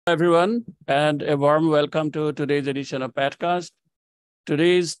Everyone, and a warm welcome to today's edition of Podcast.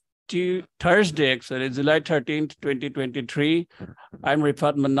 Today is Thursday, actually, July 13th, 2023. I'm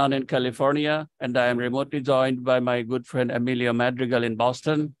Rifat Mannan in California, and I am remotely joined by my good friend Emilio Madrigal in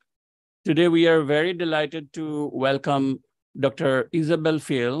Boston. Today, we are very delighted to welcome Dr. Isabel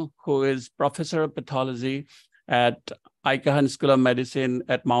Fiel, who is Professor of Pathology at Icahn School of Medicine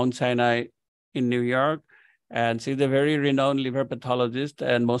at Mount Sinai in New York. And she's a very renowned liver pathologist,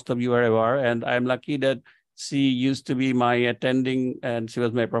 and most of you are aware. And I'm lucky that she used to be my attending, and she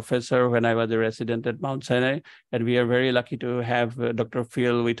was my professor when I was a resident at Mount Sinai. And we are very lucky to have Dr.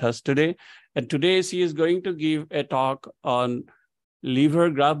 Fiel with us today. And today she is going to give a talk on liver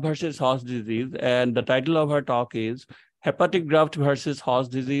graft-versus-host disease. And the title of her talk is Hepatic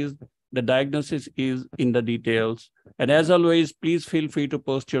Graft-versus-Host Disease. The diagnosis is in the details. And as always, please feel free to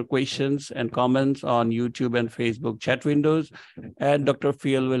post your questions and comments on YouTube and Facebook chat windows, and Dr.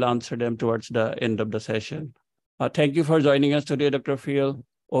 Fiel will answer them towards the end of the session. Thank you for joining us today, Dr. Fiel.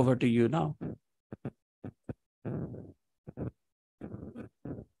 Over to you now.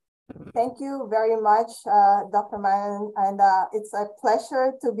 Thank you very much, Dr. Mann, and it's a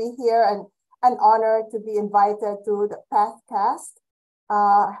pleasure to be here and an honor to be invited to the Pathcast.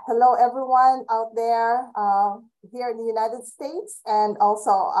 Hello, everyone out there here in the United States and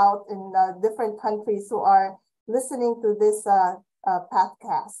also out in different countries who are listening to this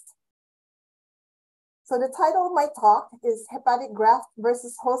Pathcast. So the title of my talk is Hepatic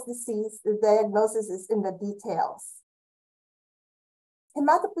Graft-versus-Host Disease. The diagnosis is in the details.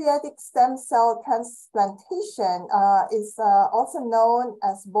 Hematopoietic stem cell transplantation is also known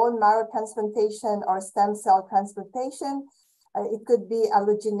as bone marrow transplantation or stem cell transplantation. It could be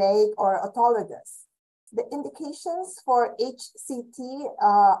allogeneic or autologous. The indications for HCT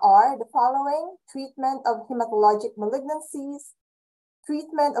are the following: treatment of hematologic malignancies,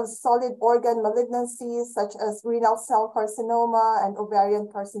 treatment of solid organ malignancies such as renal cell carcinoma and ovarian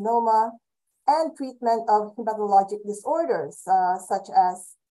carcinoma, and treatment of hematologic disorders such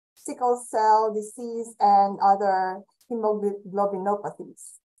as sickle cell disease and other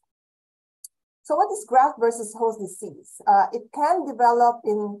hemoglobinopathies. So what is graft-versus-host disease? It can develop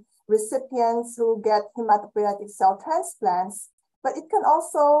in recipients who get hematopoietic cell transplants, but it can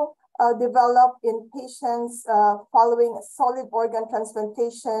also develop in patients following solid organ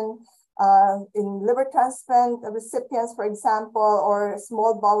transplantation, in liver transplant recipients, for example, or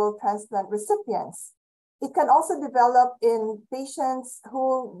small bowel transplant recipients. It can also develop in patients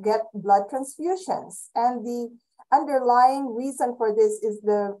who get blood transfusions. And the underlying reason for this is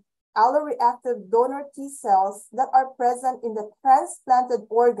the alloreactive donor T cells that are present in the transplanted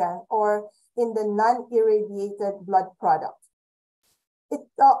organ or in the non-irradiated blood product. It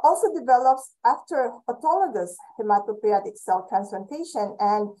also develops after autologous hematopoietic cell transplantation,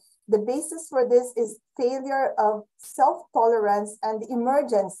 and the basis for this is failure of self-tolerance and the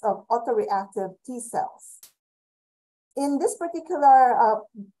emergence of autoreactive T cells. In this particular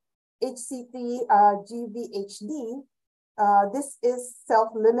HCT GVHD, this is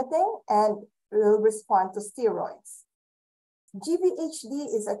self-limiting and will respond to steroids. GVHD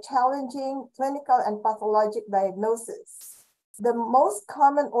is a challenging clinical and pathologic diagnosis. The most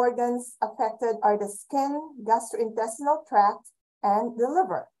common organs affected are the skin, gastrointestinal tract, and the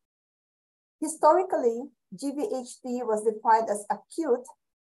liver. Historically, GVHD was defined as acute,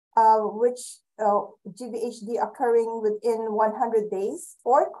 which GVHD occurring within 100 days,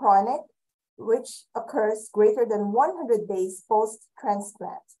 or chronic, which occurs greater than 100 days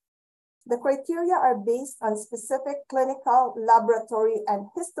post-transplant. The criteria are based on specific clinical, laboratory, and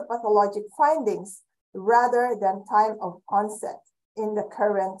histopathologic findings rather than time of onset in the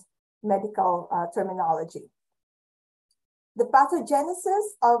current medical terminology. The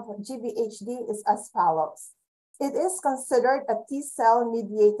pathogenesis of GVHD is as follows. It is considered a T-cell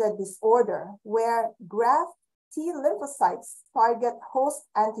mediated disorder where graft T lymphocytes target host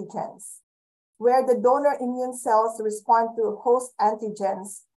antigens, where the donor immune cells respond to host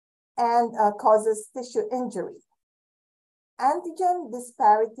antigens and causes tissue injury. Antigen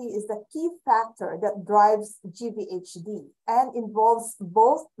disparity is the key factor that drives GVHD and involves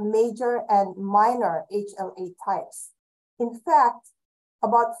both major and minor HLA types. In fact,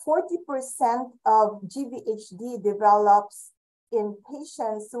 about 40% of GVHD develops in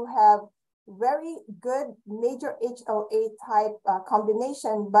patients who have very good major HLA type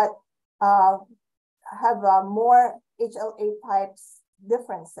combination, but have more HLA types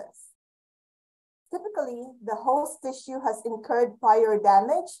differences. Typically, the host tissue has incurred prior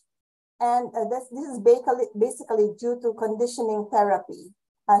damage, and this is basically due to conditioning therapy.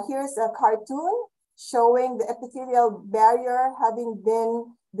 Here's a cartoon showing the epithelial barrier having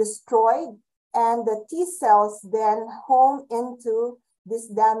been destroyed, and the T cells then home into this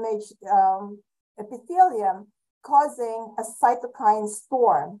damaged epithelium, causing a cytokine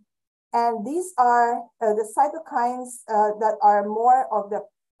storm. And these are the cytokines that are more of the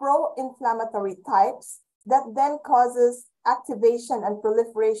pro-inflammatory types that then causes activation and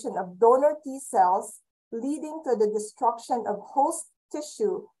proliferation of donor T cells, leading to the destruction of host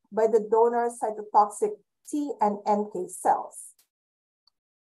tissue by the donor cytotoxic T and NK cells.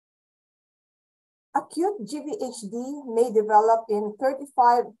 Acute GVHD may develop in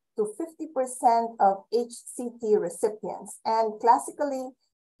 35 to 50% of HCT recipients, and classically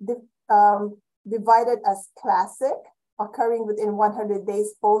divided as classic, occurring within 100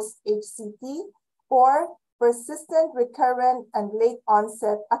 days post-HCT, or persistent, recurrent, and late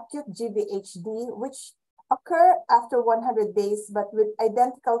onset acute GVHD, which occur after 100 days, but with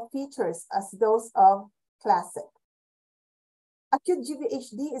identical features as those of classic. Acute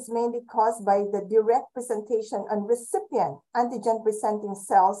GVHD is mainly caused by the direct presentation on recipient antigen-presenting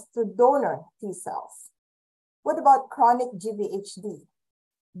cells to donor T cells. What about chronic GVHD?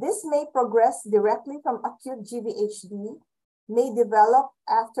 This may progress directly from acute GVHD, may develop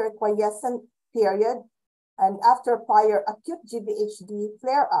after a quiescent period, and after prior acute GVHD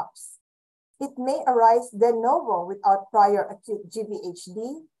flare-ups. It may arise de novo without prior acute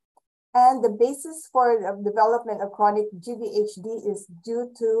GVHD, and the basis for the development of chronic GVHD is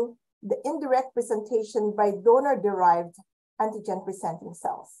due to the indirect presentation by donor-derived antigen-presenting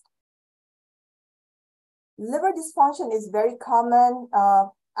cells. Liver dysfunction is very common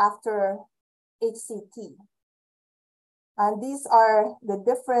after HCT. And these are the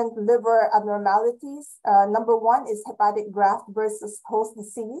different liver abnormalities. Number one is hepatic graft-versus-host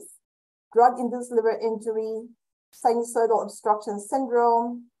disease, drug-induced liver injury, sinusoidal obstruction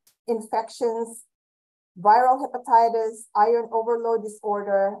syndrome, infections, viral hepatitis, iron overload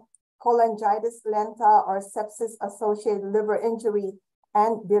disorder, cholangitis lenta or sepsis-associated liver injury,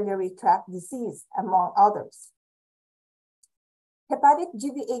 and biliary tract disease, among others. Hepatic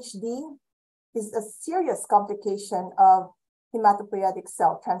GVHD is a serious complication of hematopoietic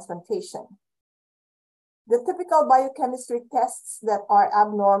cell transplantation. The typical biochemistry tests that are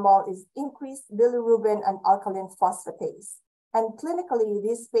abnormal is increased bilirubin and alkaline phosphatase. And clinically,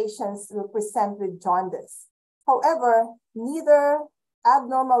 these patients will present with jaundice. However, neither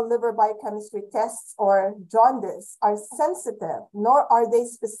abnormal liver biochemistry tests or jaundice are sensitive, nor are they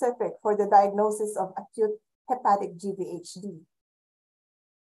specific for the diagnosis of acute hepatic GVHD.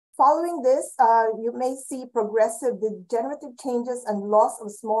 Following this, you may see progressive degenerative changes and loss of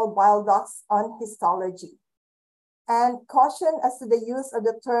small bile ducts on histology. And caution as to the use of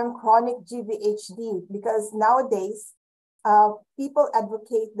the term chronic GVHD, because nowadays, people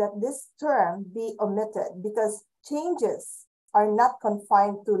advocate that this term be omitted because changes are not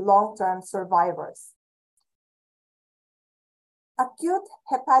confined to long-term survivors. Acute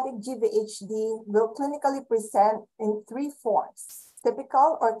hepatic GVHD will clinically present in three forms: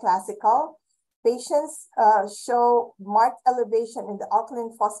 typical or classical. Patients show marked elevation in the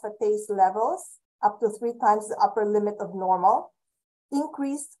alkaline phosphatase levels, up to 3 times the upper limit of normal,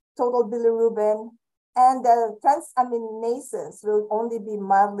 increased total bilirubin, and the transaminases will only be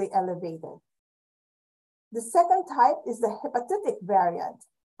mildly elevated. The second type is the hepatitic variant,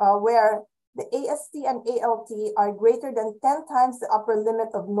 where the AST and ALT are greater than 10 times the upper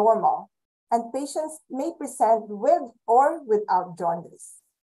limit of normal, and patients may present with or without jaundice.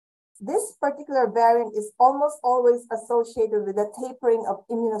 This particular variant is almost always associated with a tapering of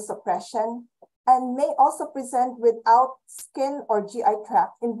immunosuppression and may also present without skin or GI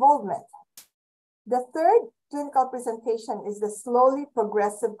tract involvement. The third clinical presentation is the slowly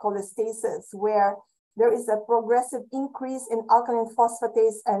progressive cholestasis, where there is a progressive increase in alkaline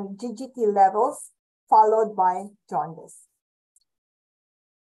phosphatase and GGT levels, followed by jaundice.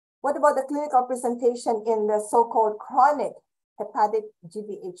 What about the clinical presentation in the so-called chronic hepatic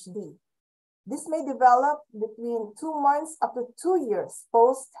GVHD? This may develop between 2 months up to 2 years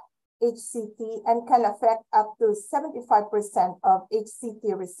post-HCT and can affect up to 75% of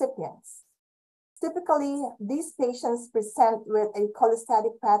HCT recipients. Typically, these patients present with a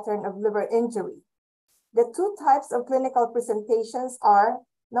cholestatic pattern of liver injury. The two types of clinical presentations are,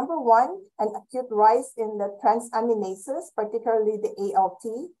 number one, an acute rise in the transaminases, particularly the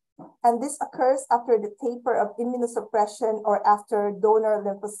ALT, and this occurs after the taper of immunosuppression or after donor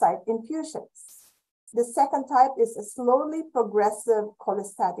lymphocyte infusions. The second type is a slowly progressive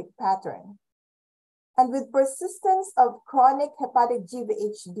cholestatic pattern. And with persistence of chronic hepatic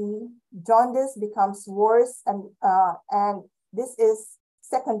GVHD, jaundice becomes worse, and this is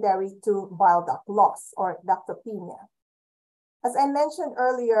secondary to bile duct loss or ductopenia. As I mentioned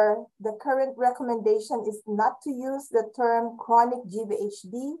earlier, the current recommendation is not to use the term chronic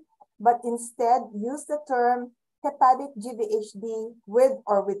GVHD, but instead use the term hepatic GVHD with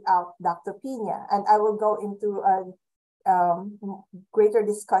or without ductopenia. And I will go into a greater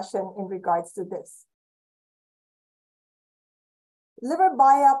discussion in regards to this. Liver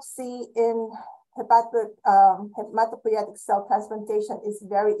biopsy in hematopoietic cell transplantation is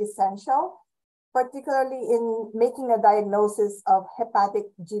very essential, particularly in making a diagnosis of hepatic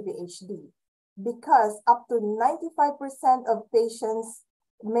GVHD, because up to 95% of patients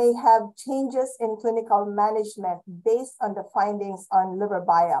may have changes in clinical management based on the findings on liver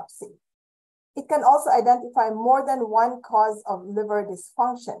biopsy. It can also identify more than one cause of liver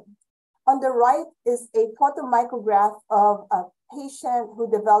dysfunction. On the right is a photomicrograph of a patient who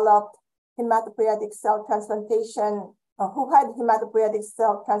developed hematopoietic cell transplantation, who had hematopoietic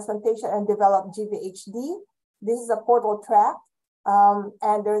cell transplantation and developed GVHD. This is a portal tract,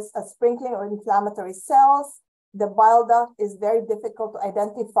 and there's a sprinkling of inflammatory cells. The bile duct is very difficult to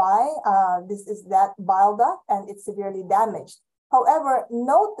identify. This is that bile duct, and it's severely damaged. However,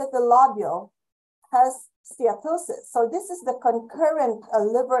 note that the lobule has steatosis. So this is the concurrent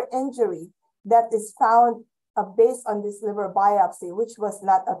liver injury that is found based on this liver biopsy, which was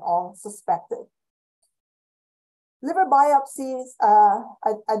not at all suspected. Liver biopsies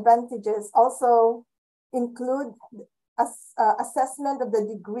advantages also include assessment of the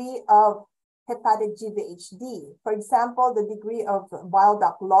degree of hepatic GVHD. For example, the degree of bile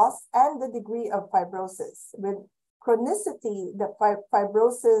duct loss and the degree of fibrosis. With chronicity, the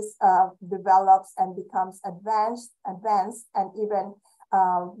fibrosis develops and becomes advanced and even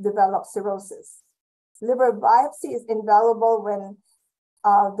develops cirrhosis. Liver biopsy is invaluable when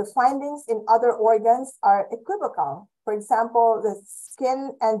the findings in other organs are equivocal. For example, the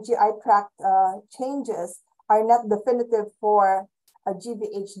skin and GI tract changes are not definitive for a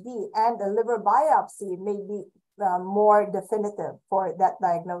GVHD, and a liver biopsy may be more definitive for that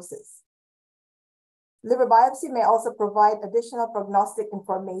diagnosis. Liver biopsy may also provide additional prognostic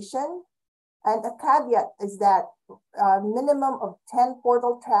information. And a caveat is that a minimum of 10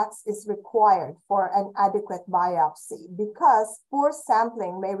 portal tracts is required for an adequate biopsy, because poor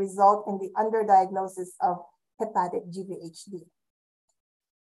sampling may result in the underdiagnosis of hepatic GVHD.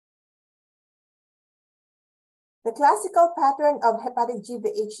 The classical pattern of hepatic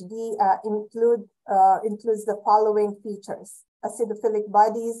GVHD includes the following features: acidophilic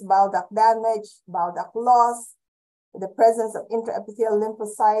bodies, bile duct damage, bile duct loss, the presence of intraepithelial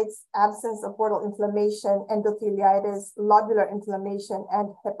lymphocytes, absence of portal inflammation, endotheliitis, lobular inflammation,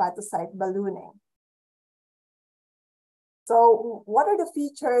 and hepatocyte ballooning. So what are the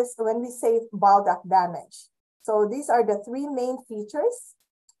features when we say bile duct damage? So these are the three main features: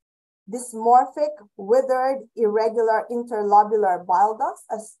 dysmorphic, withered, irregular interlobular bile ducts,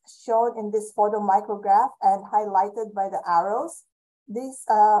 as shown in this photomicrograph and highlighted by the arrows. These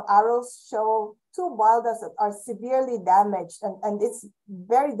arrows show two bile ducts that are severely damaged, and it's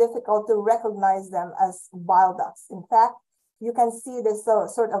very difficult to recognize them as bile ducts. In fact, you can see this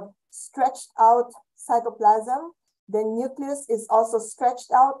sort of stretched out cytoplasm. The nucleus is also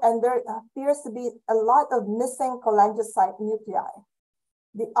stretched out, and there appears to be a lot of missing cholangiocyte nuclei.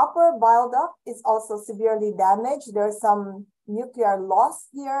 The upper bile duct is also severely damaged. There's some nuclear loss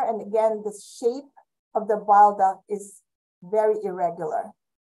here, and again, the shape of the bile duct is very irregular.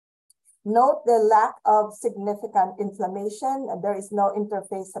 Note the lack of significant inflammation. There is no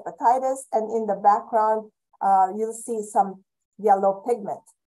interface hepatitis, and in the background, you'll see some yellow pigment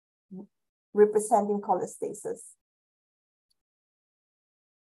representing cholestasis.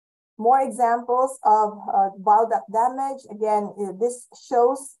 More examples of bile duct damage. Again, this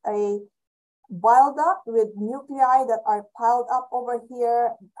shows a bile duct with nuclei that are piled up over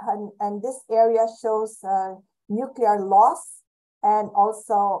here, and this area shows nuclear loss and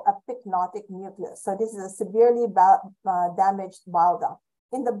also a pycnotic nucleus. So this is a severely damaged bile duct.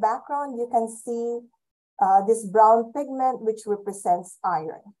 In the background, you can see this brown pigment, which represents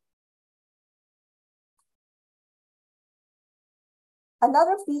iron.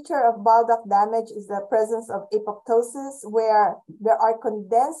 Another feature of bile duct damage is the presence of apoptosis, where there are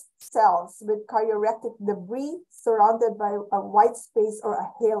condensed cells with karyorectic debris surrounded by a white space or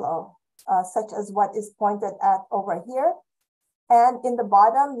a halo, such as what is pointed at over here. And in the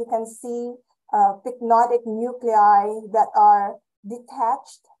bottom, you can see pycnotic nuclei that are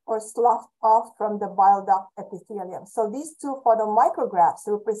detached or sloughed off from the bile duct epithelium. So these two photomicrographs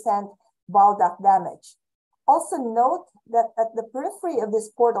represent bile duct damage. Also note that at the periphery of this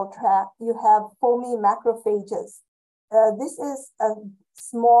portal tract, you have foamy macrophages. This is a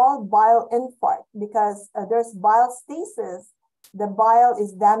small bile infarct because there's bile stasis the bile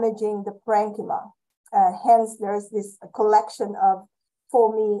is damaging the parenchyma. Hence, there's this collection of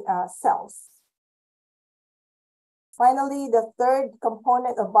foamy cells. Finally, the third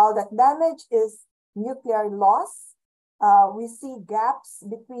component of bile duct damage is nuclear loss. We see gaps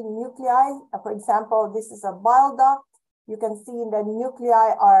between nuclei. For example, this is a bile duct. You can see the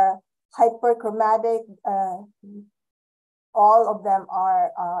nuclei are hyperchromatic. All of them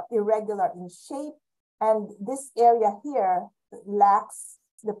are irregular in shape. And this area here lacks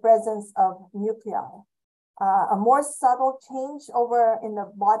the presence of nuclei. A more subtle change over in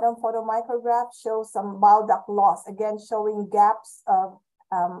the bottom photomicrograph shows some bile duct loss, again showing gaps of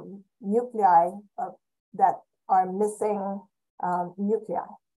nuclei that are missing nuclei.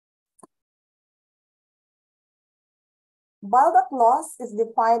 Bile duct loss is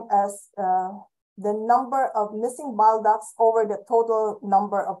defined as the number of missing bile ducts over the total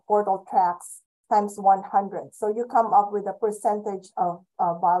number of portal tracts times 100. So you come up with a percentage of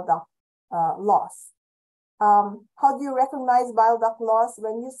bile duct loss. How do you recognize bile duct loss?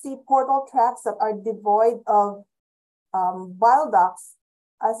 When you see portal tracts that are devoid of bile ducts,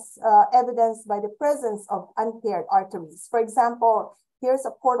 as evidenced by the presence of unpaired arteries. For example, here's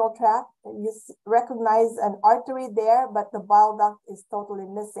a portal tract. You recognize an artery there, but the bile duct is totally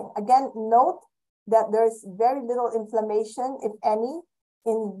missing. Again, note that there's very little inflammation, if any,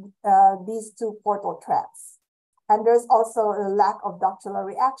 in these two portal tracts. And there's also a lack of ductular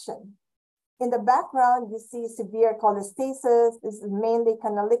reaction. In the background, you see severe cholestasis. This is mainly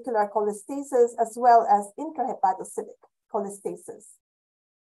canalicular cholestasis, as well as intrahepatocytic cholestasis.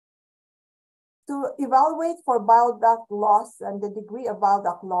 To evaluate for bile duct loss and the degree of bile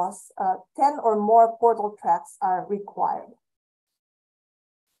duct loss, 10 or more portal tracts are required.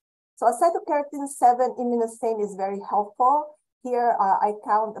 So a cytokeratin 7 immunostain is very helpful. Here, I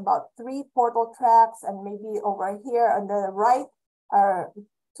count about 3 portal tracts, and maybe over here on the right are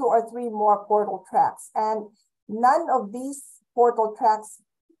 2 or 3 more portal tracts. And none of these portal tracts,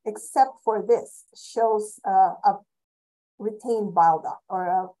 except for this, shows a retained bile duct or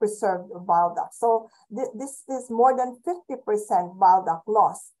a preserved bile duct. So this is more than 50% bile duct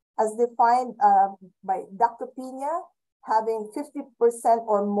loss, as defined by ductopenia, having 50%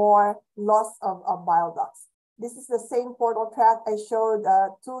 or more loss of bile ducts. This is the same portal tract I showed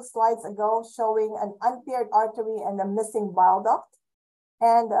 2 slides ago, showing an unpaired artery and a missing bile duct.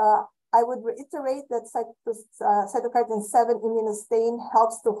 And I would reiterate that cytokeratin 7 immunostain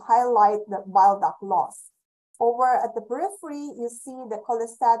helps to highlight the bile duct loss. Over at the periphery, you see the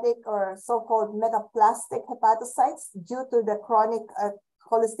cholestatic or so-called metaplastic hepatocytes due to the chronic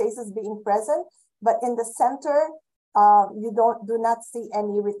cholestasis being present. But in the center, you do not see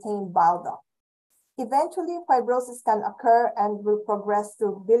any retained bile duct. Eventually, fibrosis can occur and will progress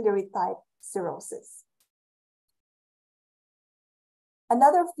to biliary type cirrhosis.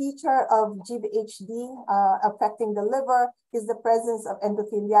 Another feature of GVHD affecting the liver is the presence of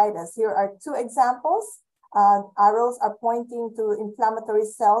endotheliitis. Here are 2 examples. Arrows are pointing to inflammatory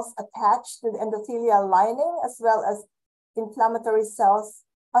cells attached to the endothelial lining, as well as inflammatory cells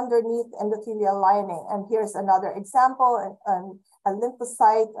underneath endothelial lining. And here's another example, a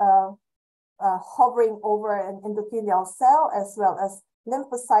lymphocyte hovering over an endothelial cell, as well as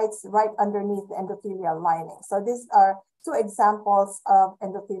lymphocytes right underneath the endothelial lining. So these are 2 examples of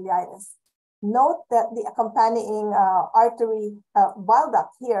endotheliitis. Note that the accompanying artery bile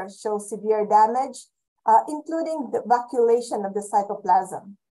duct here shows severe damage, including the vacuolation of the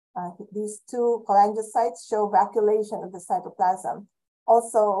cytoplasm. These 2 cholangiocytes show vacuolation of the cytoplasm.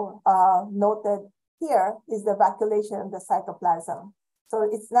 Also noted here is the vacuolation of the cytoplasm. So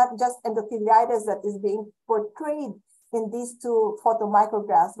it's not just endotheliitis that is being portrayed in these 2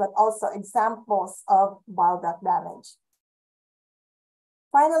 photomicrographs, but also examples of bile duct damage.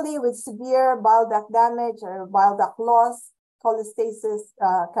 Finally, with severe bile duct damage or bile duct loss, cholestasis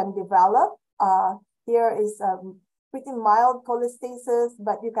can develop. Here is pretty mild cholestasis,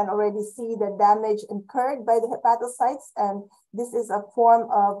 but you can already see the damage incurred by the hepatocytes. And this is a form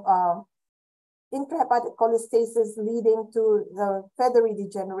of intrahepatic cholestasis leading to the feathery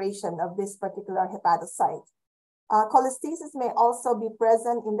degeneration of this particular hepatocyte. Cholestasis may also be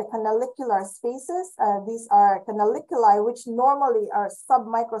present in the canalicular spaces. These are canaliculi, which normally are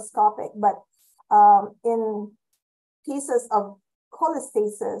submicroscopic, but in cases of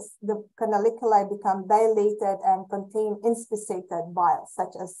cholestasis, the canaliculi become dilated and contain inspissated bile,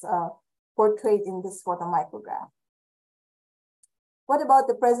 such as portrayed in this photomicrograph. What about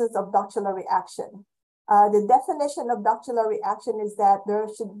the presence of ductular reaction? The definition of ductular reaction is that there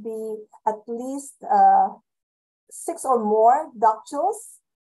should be at least 6 or more ductules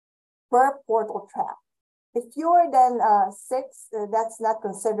per portal tract. If fewer than 6, that's not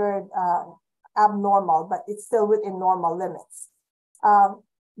considered abnormal, but it's still within normal limits.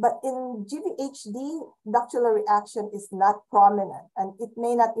 But in GVHD, ductular reaction is not prominent, and it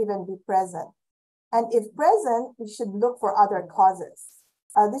may not even be present. And if present, we should look for other causes.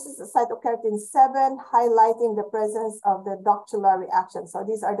 This is cytokeratin 7 highlighting the presence of the ductular reaction. So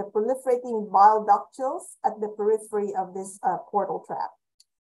these are the proliferating bile ductules at the periphery of this portal tract.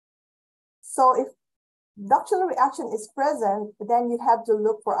 So if ductular reaction is present, then you have to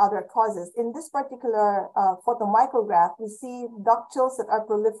look for other causes. In this particular photomicrograph, we see ductules that are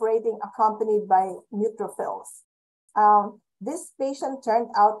proliferating accompanied by neutrophils. This patient turned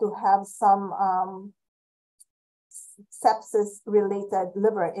out to have some sepsis-related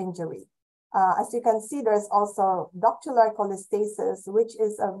liver injury. As you can see, there's also ductular cholestasis, which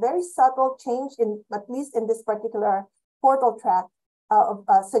is a very subtle change, at least in this particular portal tract,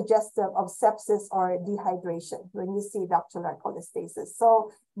 suggestive of sepsis or dehydration when you see ductular cholestasis.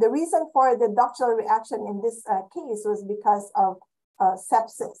 So the reason for the ductular reaction in this case was because of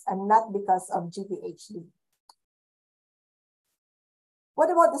sepsis and not because of GVHD. What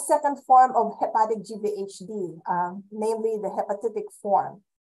about the second form of hepatic GVHD, namely the hepatitic form?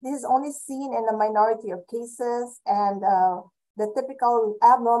 This is only seen in a minority of cases, and the typical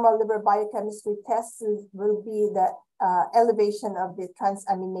abnormal liver biochemistry tests will be the elevation of the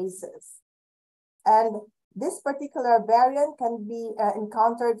transaminases. And this particular variant can be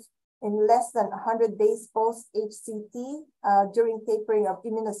encountered in less than 100 days post-HCT during tapering of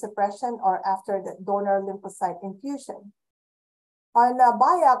immunosuppression or after the donor lymphocyte infusion. On a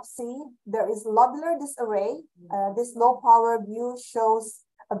biopsy, there is lobular disarray. This low-power view shows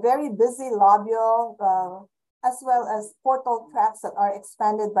a very busy lobule, as well as portal tracts that are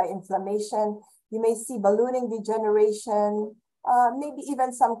expanded by inflammation. You may see ballooning degeneration, maybe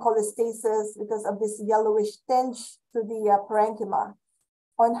even some cholestasis because of this yellowish tinge to the parenchyma.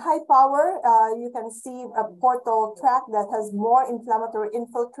 On high power, you can see a portal tract that has more inflammatory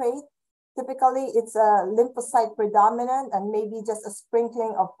infiltrate. Typically, it's a lymphocyte predominant and maybe just a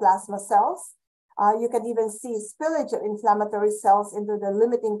sprinkling of plasma cells. You can even see spillage of inflammatory cells into the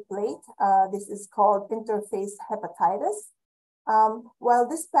limiting plate. This is called interface hepatitis. While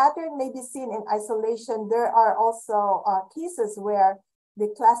this pattern may be seen in isolation, there are also cases where the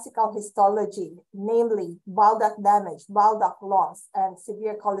classical histology, namely bile duct damage, bile duct loss, and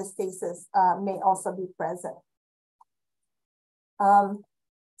severe cholestasis may also be present.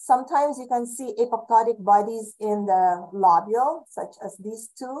 Sometimes you can see apoptotic bodies in the lobule, such as these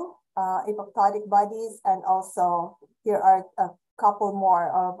two apoptotic bodies, and also here are a couple more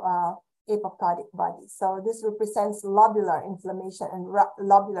of apoptotic bodies. So this represents lobular inflammation and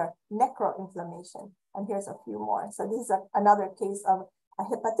lobular necroinflammation. And here's a few more. So this is another case of a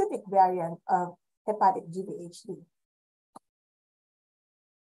hepatitic variant of hepatic GVHD.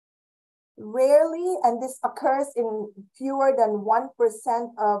 Rarely, and this occurs in fewer than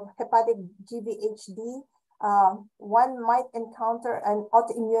 1% of hepatic GVHD, one might encounter an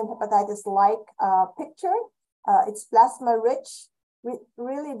autoimmune hepatitis-like picture. It's plasma-rich,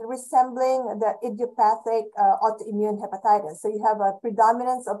 really resembling the idiopathic autoimmune hepatitis. So you have a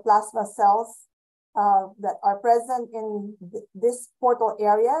predominance of plasma cells that are present in this portal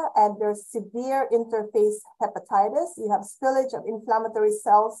area, and there's severe interface hepatitis. You have spillage of inflammatory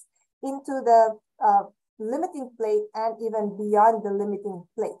cells into the limiting plate and even beyond the limiting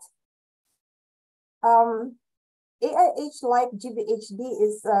plate. AIH-like GVHD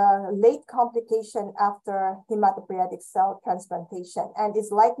is a late complication after hematopoietic cell transplantation and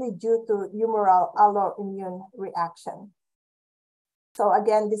is likely due to humoral alloimmune reaction. So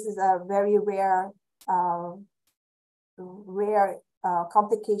again, this is a very rare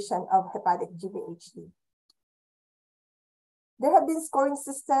complication of hepatic GVHD. There have been scoring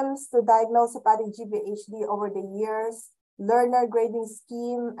systems to diagnose hepatic GVHD over the years, Lerner grading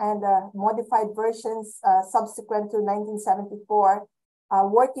scheme, and modified versions subsequent to 1974, a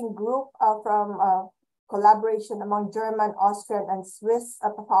working group from collaboration among German, Austrian, and Swiss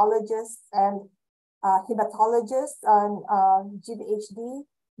pathologists and hematologists on GVHD,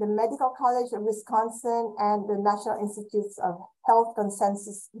 the Medical College of Wisconsin, and the National Institutes of Health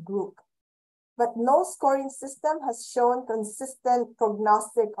Consensus Group. But no scoring system has shown consistent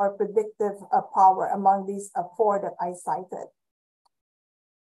prognostic or predictive power among these 4 that I cited.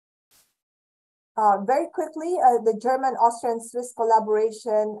 Very quickly, the German, Austrian, Swiss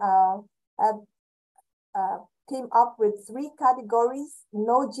collaboration came up with 3 categories: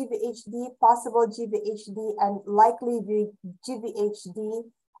 no GVHD, possible GVHD, and likely GVHD.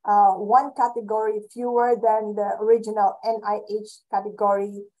 1 category fewer than the original NIH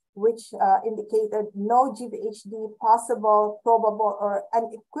category, which indicated no GVHD possible, probable, or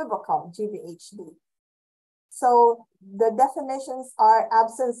unequivocal GVHD. So the definitions are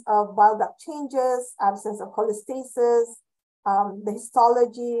absence of bile duct changes, absence of cholestasis. The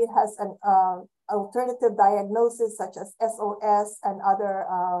histology has an alternative diagnosis such as SOS and other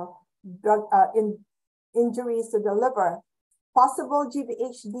drug injuries to the liver. Possible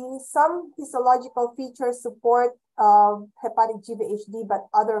GVHD, some histological features support hepatic GVHD, but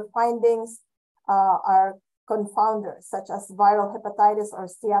other findings are confounders, such as viral hepatitis or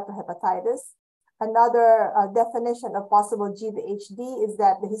steatohepatitis. Another definition of possible GVHD is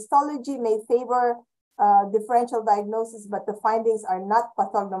that the histology may favor differential diagnosis, but the findings are not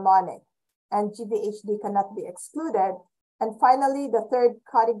pathognomonic, and GVHD cannot be excluded. And finally, the third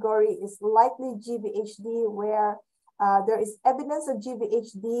category is likely GVHD, where there is evidence of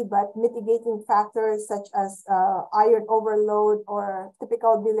GVHD, but mitigating factors such as iron overload or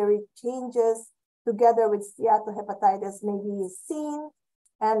typical biliary changes together with steatohepatitis may be seen.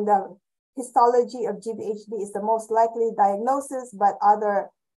 And the histology of GVHD is the most likely diagnosis, but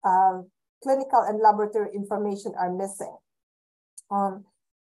other clinical and laboratory information are missing.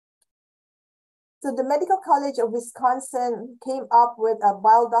 So the Medical College of Wisconsin came up with a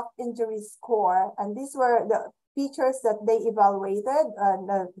bile duct injury score, and these were the features that they evaluated and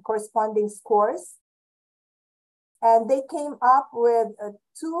the corresponding scores. And they came up with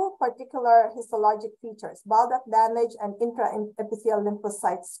two particular histologic features, bile duct damage and intraepithelial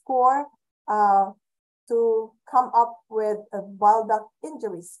lymphocyte score, to come up with a bile duct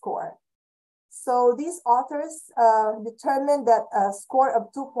injury score. So these authors determined that a score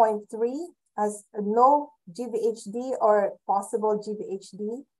of 2.3 has no GVHD or possible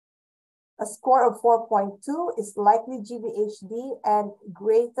GVHD. A score of 4.2 is likely GVHD, and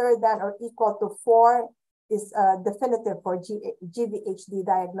greater than or equal to 4 is definitive for GVHD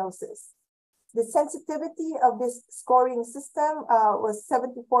diagnosis. The sensitivity of this scoring system was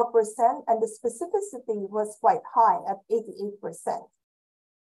 74%, and the specificity was quite high at 88%.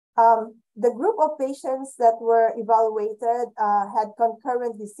 The group of patients that were evaluated had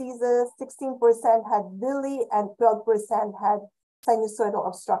concurrent diseases, 16% had DILI, and 12% had sinusoidal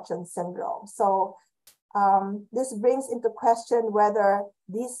obstruction syndrome. So this brings into question whether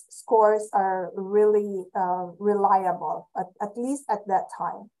these scores are really reliable, at least at that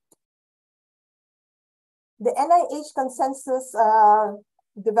time. The NIH consensus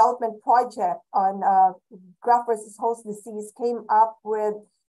development project on graft-versus-host disease came up with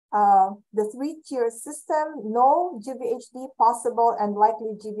the three-tier system: no GVHD, possible, and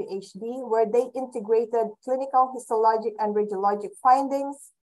likely GVHD, where they integrated clinical, histologic, and radiologic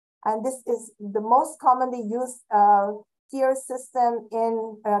findings. And this is the most commonly used tier system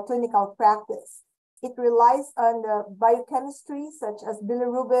in clinical practice. It relies on the biochemistry such as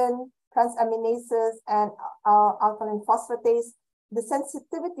bilirubin, transaminases, and alkaline phosphatase. The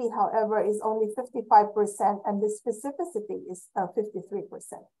sensitivity, however, is only 55%, and the specificity is 53%.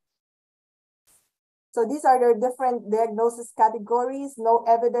 So these are the different diagnosis categories: no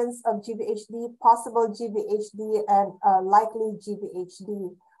evidence of GVHD, possible GVHD, and likely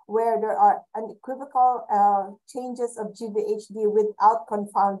GVHD, where there are unequivocal changes of GVHD without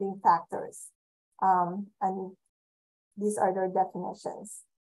confounding factors. And these are their definitions.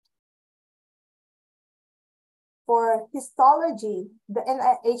 For histology, the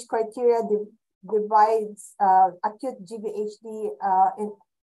NIH criteria divides acute GVHD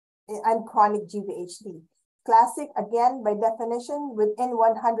and chronic GVHD. Classic, again, by definition, within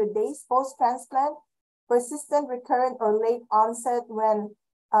 100 days post-transplant. Persistent, recurrent, or late onset when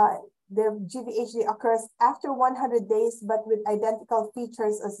the GVHD occurs after 100 days, but with identical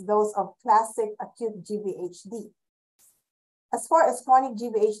features as those of classic acute GVHD. As far as chronic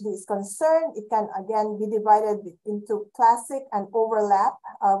GVHD is concerned, it can again be divided into classic and overlap,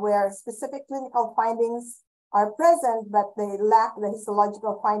 where specific clinical findings are present, but they lack the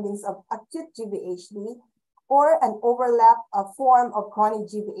histological findings of acute GVHD, or an overlap form of chronic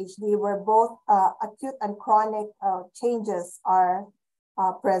GVHD, where both acute and chronic changes are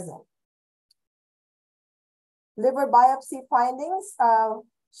present. Liver biopsy findings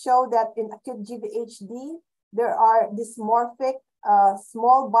show that in acute GVHD, there are dysmorphic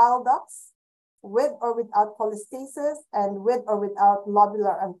small bile ducts with or without cholestasis and with or without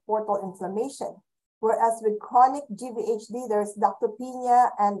lobular and portal inflammation. Whereas with chronic GVHD, there's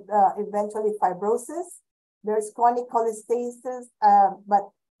ductopenia and eventually fibrosis. There's chronic cholestasis, but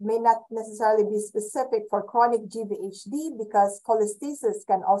may not necessarily be specific for chronic GVHD because cholestasis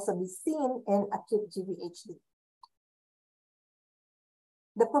can also be seen in acute GVHD.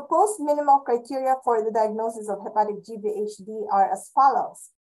 The proposed minimal criteria for the diagnosis of hepatic GVHD are as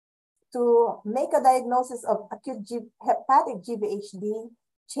follows. To make a diagnosis of acute hepatic GVHD,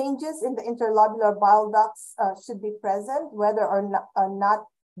 changes in the interlobular bile ducts should be present, whether or not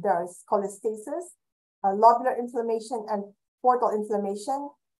there's cholestasis, lobular inflammation, and portal inflammation,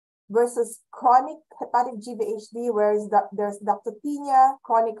 versus chronic hepatic GVHD, where there's ductopenia,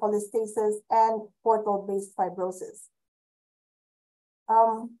 chronic cholestasis, and portal-based fibrosis.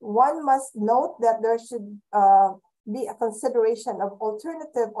 One must note that there should be a consideration of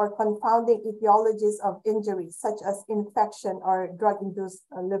alternative or confounding etiologies of injuries, such as infection or drug-induced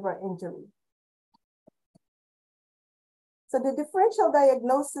liver injury. So the differential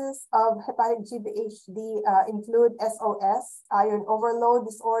diagnosis of hepatic GVHD include SOS, iron overload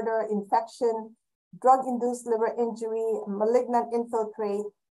disorder, infection, drug-induced liver injury, malignant infiltrate,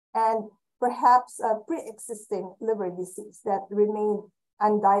 and perhaps a pre-existing liver disease that remained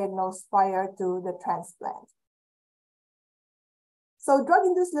undiagnosed prior to the transplant. So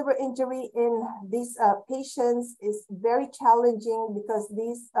drug-induced liver injury in these patients is very challenging because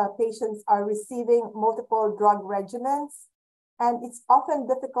these patients are receiving multiple drug regimens, and it's often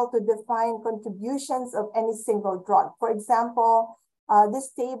difficult to define contributions of any single drug. For example,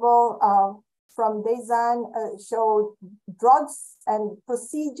 this table from Dezan showed drugs and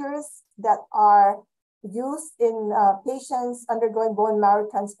procedures that are used in patients undergoing bone marrow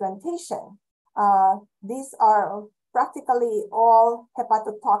transplantation. These are practically all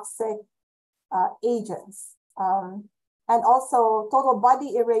hepatotoxic agents. And also total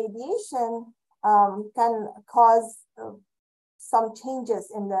body irradiation can cause some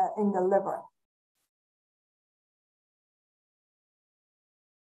changes in the liver.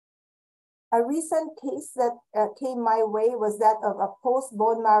 A recent case that came my way was that of a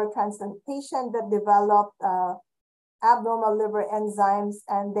post-bone marrow transplant patient that developed abnormal liver enzymes,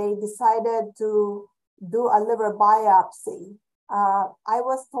 and they decided to do a liver biopsy. I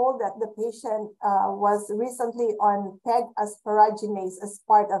was told that the patient was recently on PEG asparaginase as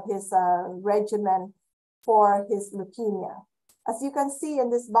part of his regimen for his leukemia. As you can see in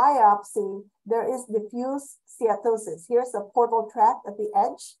this biopsy, there is diffuse steatosis. Here's a portal tract at the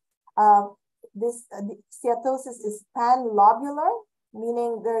edge. This steatosis is panlobular,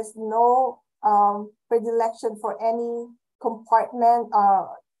 meaning there's no predilection for any compartment.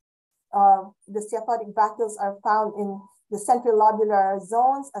 The steatotic vacuoles are found in the centrilobular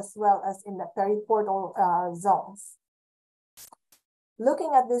zones as well as in the periportal zones.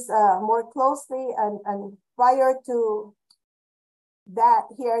 Looking at this more closely and prior to that,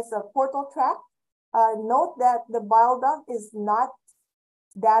 here's a portal tract. Note that the bile duct is not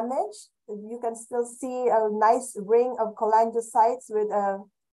damaged. You can still see a nice ring of cholangiocytes with a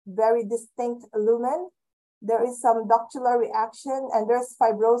very distinct lumen. There is some ductular reaction, and there's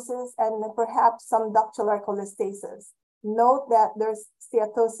fibrosis and perhaps some ductular cholestasis. Note that there's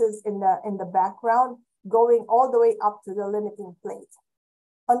steatosis in the background going all the way up to the limiting plate.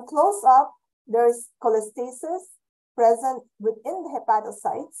 On close-up, there's cholestasis present within the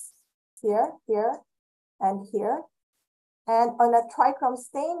hepatocytes, here, and here. And on a trichrome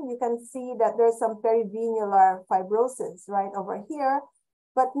stain, you can see that there's some perivenular fibrosis right over here,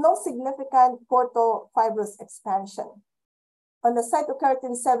 but no significant portal fibrous expansion. On the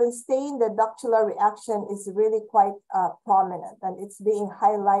cytokeratin 7 stain, the ductular reaction is really quite prominent, and it's being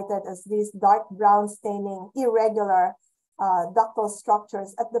highlighted as these dark brown staining irregular ductal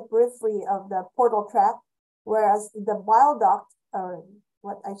structures at the periphery of the portal tract, whereas the bile duct, or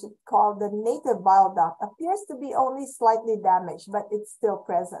what I should call the native bile duct, appears to be only slightly damaged, but it's still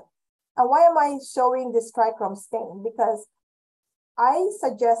present. And why am I showing this trichrome stain? Because I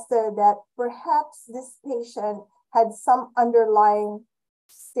suggested that perhaps this patient had some underlying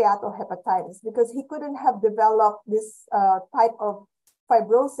steatohepatitis because he couldn't have developed this type of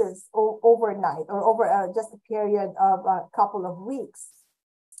fibrosis overnight or over just a period of a couple of weeks.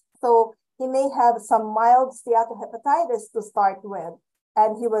 So he may have some mild steatohepatitis to start with,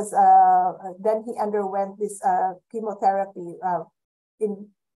 and he was then he underwent this chemotherapy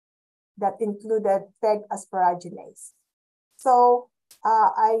that included PEG asparaginase. So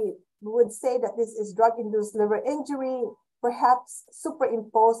I would say that this is drug-induced liver injury, perhaps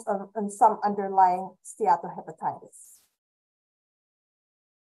superimposed on some underlying steatohepatitis.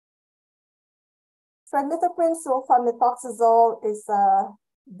 Phenylmethylprim sulfamethoxazole is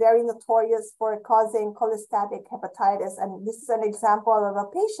very notorious for causing cholestatic hepatitis. And this is an example of a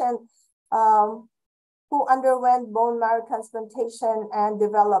patient who underwent bone marrow transplantation and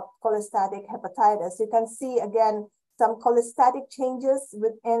developed cholestatic hepatitis. You can see, again, some cholestatic changes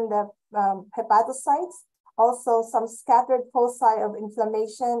within the hepatocytes, also some scattered foci of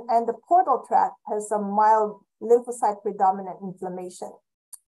inflammation, and the portal tract has some mild lymphocyte predominant inflammation.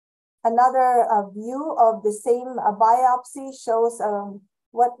 Another view of the same biopsy shows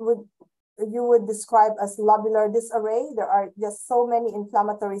what you would describe as lobular disarray. There are just so many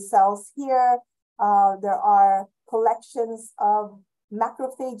inflammatory cells here. There are collections of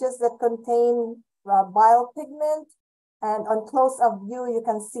macrophages that contain bile pigment. And on close-up view, you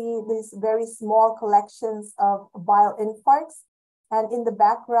can see these very small collections of bile infarcts. And in the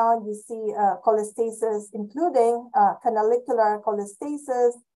background, you see cholestasis, including canalicular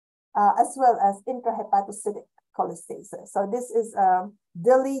cholestasis, as well as intrahepatocytic cholestasis. So this is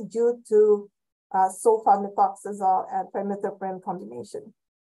DILI due to sulfamethoxazole and trimethoprim combination.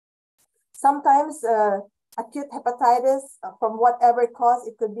 Sometimes acute hepatitis from whatever cause,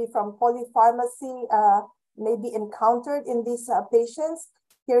 it could be from polypharmacy, may be encountered in these patients.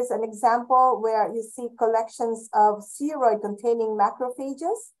 Here's an example where you see collections of steroid-containing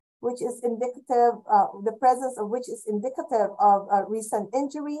macrophages, which is indicative, the presence of which is indicative of recent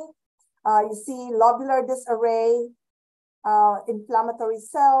injury. You see lobular disarray, inflammatory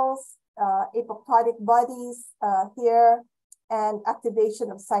cells, apoptotic bodies here, and activation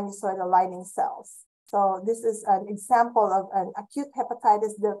of sinusoidal lining cells. So this is an example of an acute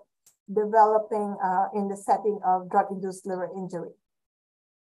hepatitis developing in the setting of drug-induced liver injury.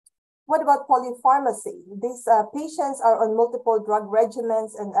 What about polypharmacy? These patients are on multiple drug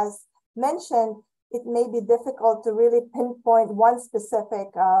regimens, and as mentioned, it may be difficult to really pinpoint one specific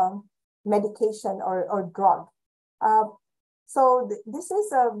medication or drug. So this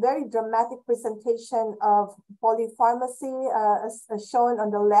is a very dramatic presentation of polypharmacy as shown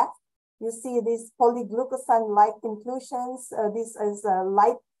on the left. You see these polyglucosan-like inclusions. This is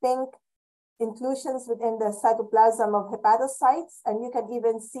light pink inclusions within the cytoplasm of hepatocytes. And you can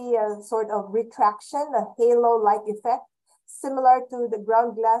even see a sort of retraction, a halo-like effect, similar to the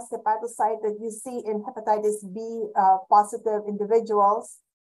ground glass hepatocyte that you see in hepatitis B positive individuals.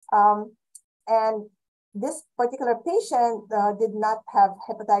 And this particular patient did not have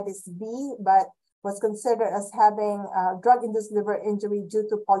hepatitis B, but was considered as having drug-induced liver injury due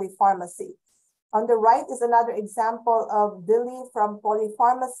to polypharmacy. On the right is another example of DILI from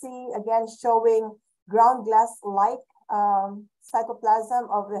polypharmacy, again showing ground glass-like cytoplasm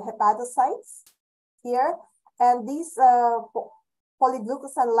of the hepatocytes here. And these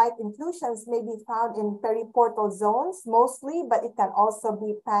polyglucosan-like inclusions may be found in periportal zones mostly, but it can also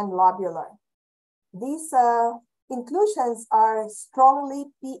be panlobular. These inclusions are strongly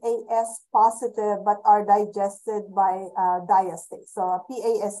PAS positive, but are digested by diastase. So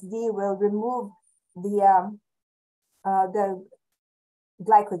PASD will remove the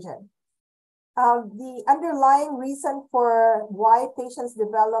glycogen. The underlying reason for why patients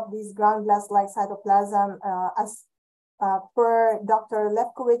develop these ground glass-like cytoplasm, as per Dr.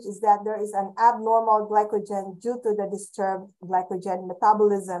 Lefkowitz, is that there is an abnormal glycogen due to the disturbed glycogen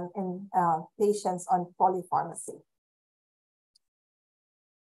metabolism in patients on polypharmacy.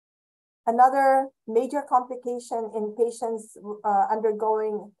 Another major complication in patients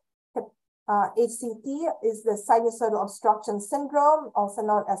undergoing HCT is the sinusoidal obstruction syndrome, also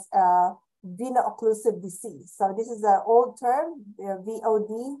known as veno-occlusive disease. So this is an old term,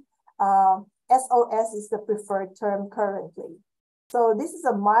 VOD. SOS is the preferred term currently. So this is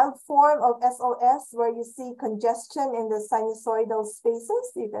a mild form of SOS where you see congestion in the sinusoidal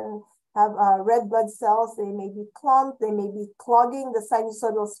spaces. You can have red blood cells, they may be clumped, they may be clogging the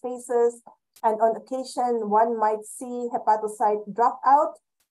sinusoidal spaces. And on occasion, one might see hepatocyte drop out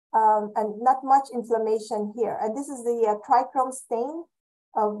and not much inflammation here. And this is the trichrome stain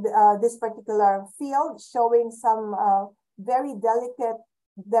of this particular field, showing some very delicate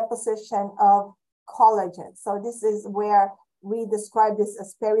deposition of collagen. So this is where we describe this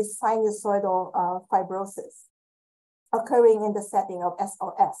as perisinusoidal fibrosis occurring in the setting of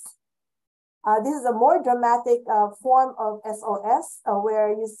SOS. This is a more dramatic form of SOS where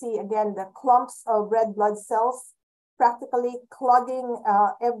you see again the clumps of red blood cells practically clogging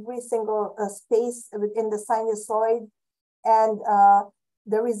every single space within the sinusoid. And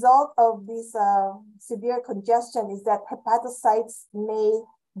the result of this severe congestion is that hepatocytes may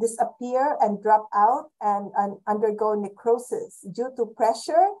disappear and drop out and undergo necrosis due to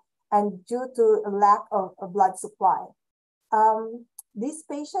pressure and due to a lack of blood supply. These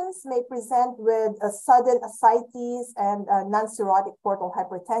patients may present with a sudden ascites and non-cirrhotic portal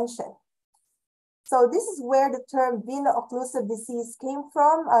hypertension. So this is where the term veno-occlusive disease came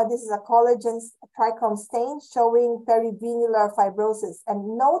from. This is a collagen trichrome stain showing perivenular fibrosis.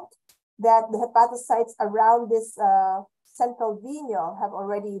 And note that the hepatocytes around this central venule have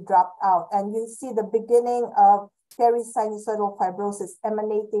already dropped out. And you see the beginning of perisinusoidal fibrosis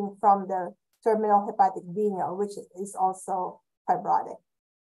emanating from the terminal hepatic venule, which is also fibrotic.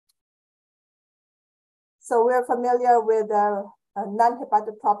 So we're familiar with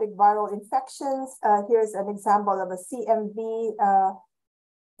non-hepatotropic viral infections. Here's an example of a CMV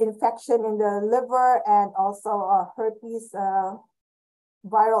infection in the liver, and also a herpes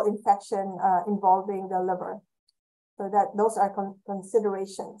viral infection involving the liver. So those are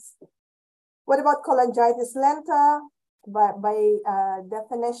considerations. What about cholangitis lenta? By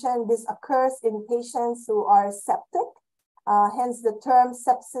definition, this occurs in patients who are septic. Hence, the term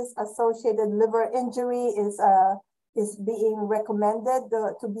sepsis-associated liver injury is being recommended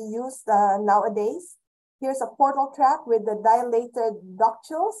to be used nowadays. Here's a portal tract with the dilated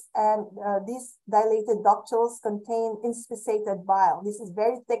ductules, and these dilated ductules contain inspissated bile. This is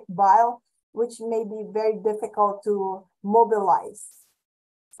very thick bile, which may be very difficult to mobilize.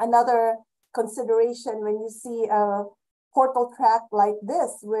 Another consideration when you see a portal tract like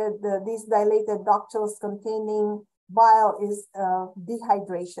this with these dilated ductules containing bile is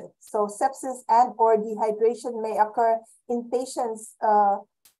dehydration. So sepsis and or dehydration may occur in patients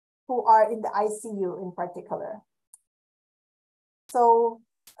who are in the ICU in particular. So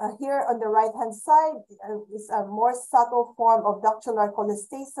here on the right-hand side is a more subtle form of ductular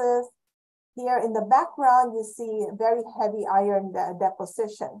cholestasis. Here in the background, you see very heavy iron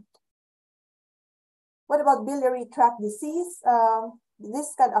deposition. What about biliary tract disease?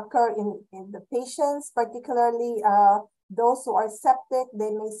 This can occur in the patients, particularly those who are septic. They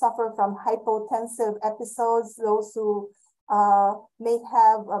may suffer from hypotensive episodes. Those who may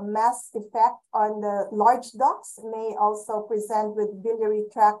have a mass effect on the large ducts may also present with biliary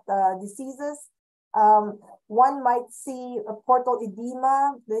tract diseases. One might see a portal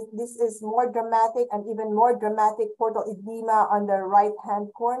edema. This is more dramatic, and even more dramatic portal edema on the right-hand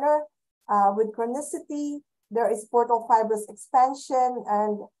corner. With chronicity, there is portal fibrous expansion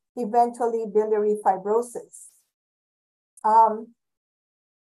and eventually biliary fibrosis.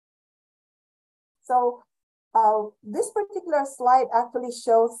 This particular slide actually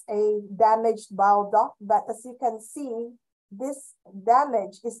shows a damaged bile duct, but as you can see, this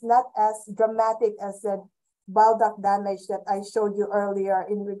damage is not as dramatic as the bile duct damage that I showed you earlier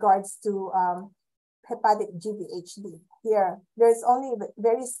in regards to hepatic GVHD. Here, there's only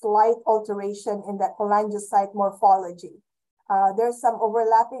very slight alteration in the cholangiocyte morphology. There's some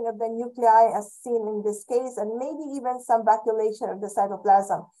overlapping of the nuclei as seen in this case, and maybe even some vacuolation of the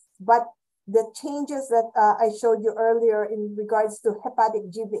cytoplasm. But the changes that I showed you earlier in regards to hepatic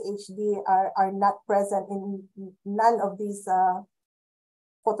GVHD are not present in none of these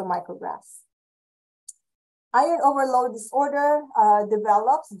photomicrographs. Iron overload disorder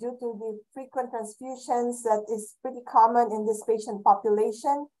develops due to the frequent transfusions that is pretty common in this patient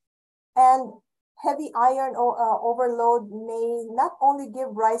population. And heavy iron overload may not only give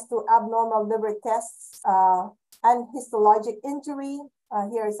rise to abnormal liver tests and histologic injury.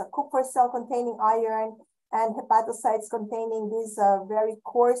 Here is a Kupffer cell containing iron and hepatocytes containing these very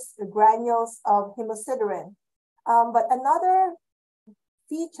coarse granules of hemosiderin. But another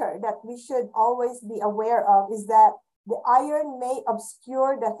feature that we should always be aware of is that the iron may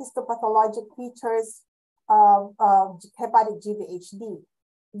obscure the histopathologic features of hepatic GVHD,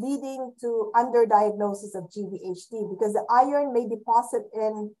 leading to underdiagnosis of GVHD, because the iron may deposit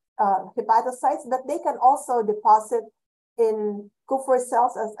in hepatocytes, but they can also deposit in Kupffer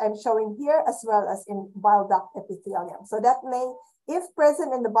cells, as I'm showing here, as well as in bile duct epithelium. So that may, if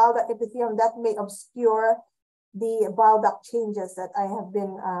present in the bile duct epithelium, that may obscure the bile duct changes that I have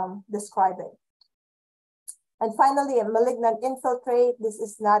been describing. And finally, a malignant infiltrate. This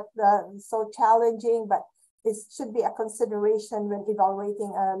is not so challenging, but this should be a consideration when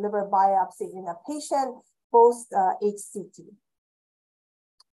evaluating a liver biopsy in a patient post HCT.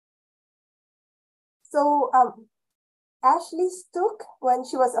 So Ashley Stuck, when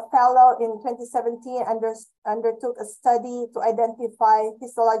she was a fellow in 2017, undertook a study to identify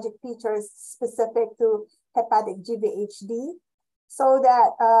histologic features specific to hepatic GVHD, so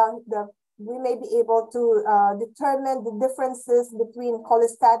that we may be able to determine the differences between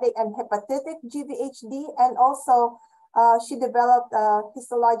cholestatic and hepatic GVHD. And also, she developed a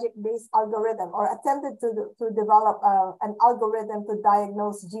histologic-based algorithm, or attempted to develop an algorithm to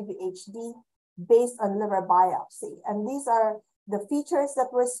diagnose GVHD based on liver biopsy. And these are the features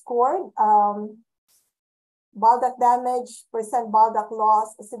that were scored. Bile duct damage, percent bile duct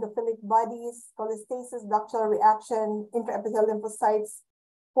loss, acidophilic bodies, cholestasis, ductular reaction, intraepithelial lymphocytes,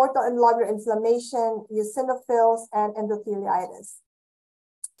 portal and lobular inflammation, eosinophils, and endotheliitis.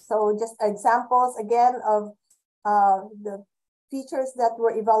 So just examples again of the features that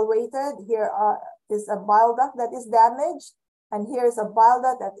were evaluated. Here is a bile duct that is damaged, and here's a bile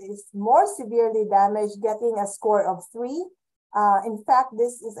duct that is more severely damaged, getting a score of 3. In fact,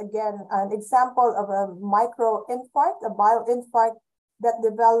 this is again an example of a microinfarct, a bile infarct that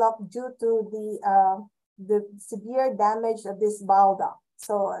developed due to the severe damage of this bile duct.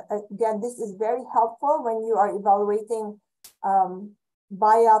 So again, this is very helpful when you are evaluating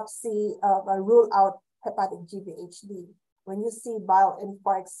biopsy of a rule out hepatic GVHD, when you see bile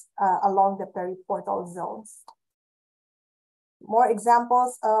infarcts along the periportal zones. More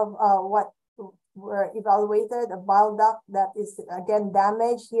examples of what were evaluated: a bile duct that is again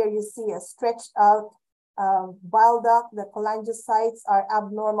damaged. Here you see a stretched out bile duct. The cholangiocytes are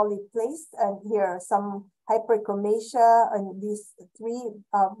abnormally placed, and here some hyperchromatia on these three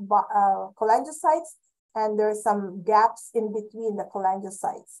cholangiocytes, and there's some gaps in between the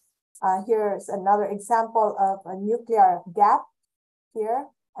cholangiocytes. Here's another example of a nuclear gap here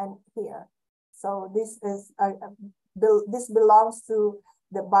and here. So this is this belongs to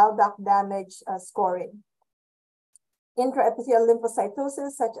the bile duct damage scoring. Intraepithelial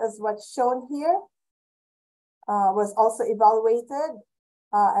lymphocytosis, such as what's shown here, was also evaluated,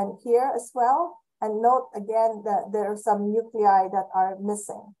 and here as well. And note again that there are some nuclei that are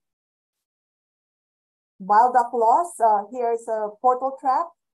missing. Bile duct loss, here's a portal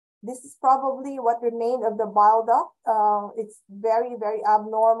tract. This is probably what remained of the bile duct. It's very, very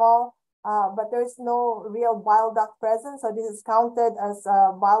abnormal, but there is no real bile duct present. So this is counted as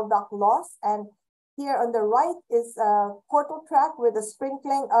bile duct loss. And here on the right is a portal tract with a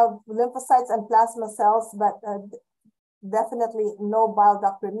sprinkling of lymphocytes and plasma cells, but definitely no bile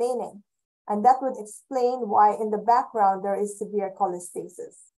duct remaining. And that would explain why in the background there is severe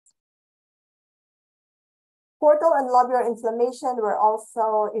cholestasis. Portal and lobular inflammation were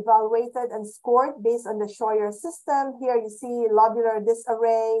also evaluated and scored based on the Scheuer system. Here you see lobular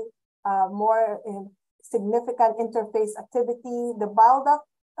disarray, more significant interface activity. The bile duct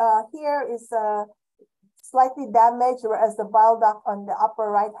here is slightly damaged, whereas the bile duct on the upper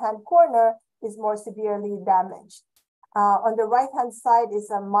right-hand corner is more severely damaged. On the right-hand side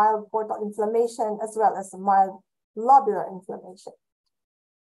is a mild portal inflammation as well as a mild lobular inflammation.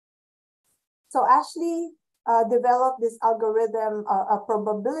 So Ashley developed this algorithm, a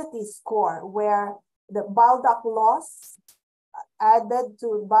probability score, where the bile duct loss added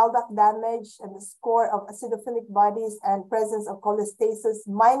to bile duct damage and the score of acidophilic bodies and presence of cholestasis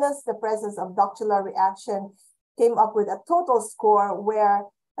minus the presence of ductular reaction came up with a total score where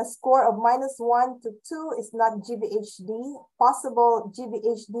a score of -1 to 2 is not GVHD, possible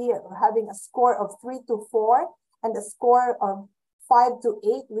GVHD having a score of 3 to 4, and a score of 5 to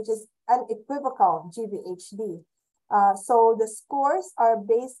 8, which is unequivocal GVHD. So the scores are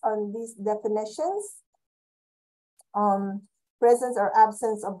based on these definitions. Presence or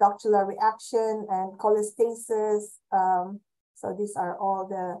absence of ductular reaction and cholestasis. So these are all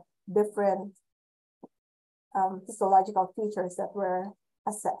the different histological features that were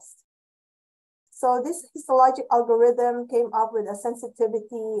assessed. So this histologic algorithm came up with a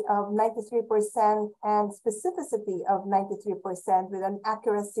sensitivity of 93% and specificity of 93% with an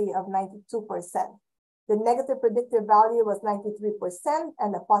accuracy of 92%. The negative predictive value was 93%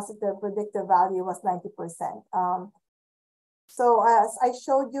 and the positive predictive value was 90%. So as I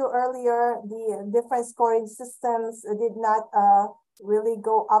showed you earlier, the different scoring systems did not really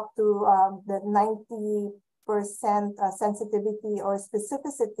go up to the 90% sensitivity or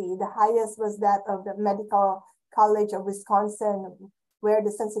specificity. The highest was that of the Medical College of Wisconsin, where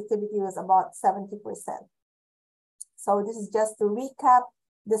the sensitivity was about 70%. So this is just to recap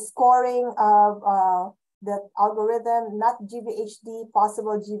the scoring of the algorithm: not GVHD,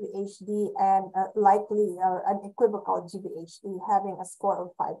 possible GVHD, and likely unequivocal GVHD, having a score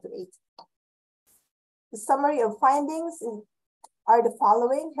of 5 to 8. The summary of findings are the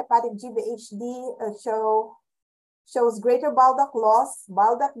following. Hepatic GVHD shows greater bile duct loss,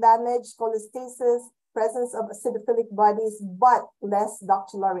 bile duct damage, cholestasis, presence of acidophilic bodies, but less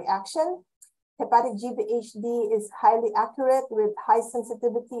ductular reaction. Hepatic GVHD is highly accurate with high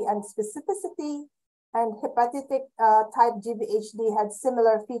sensitivity and specificity, and hepatic type GVHD had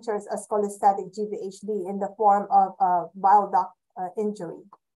similar features as cholestatic GVHD in the form of bile duct injury.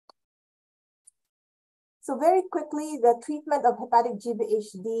 So very quickly, the treatment of hepatic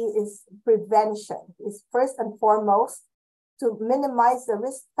GVHD is prevention, is first and foremost to minimize the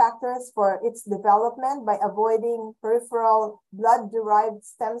risk factors for its development by avoiding peripheral blood-derived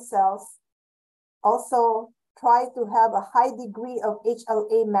stem cells. Also, try to have a high degree of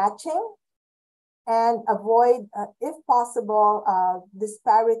HLA matching and avoid, if possible,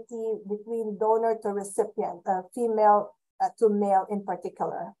 disparity between donor to recipient, female to male in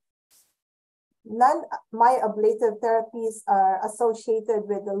particular. Non-myoablative therapies are associated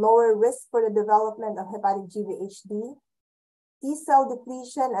with the lower risk for the development of hepatic GVHD. T-cell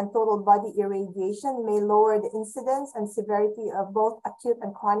depletion and total body irradiation may lower the incidence and severity of both acute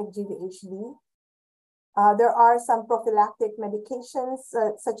and chronic GVHD. There are some prophylactic medications,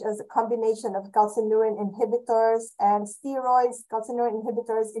 such as a combination of calcineurin inhibitors and steroids. Calcineurin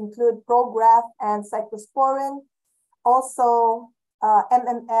inhibitors include Prograf and cyclosporin, also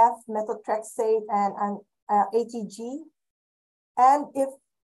MMF, methotrexate, and ATG. And if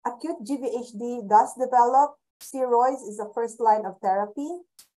acute GVHD does develop, steroids is the first line of therapy.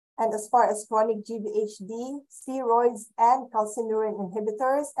 And as far as chronic GVHD, steroids and calcineurin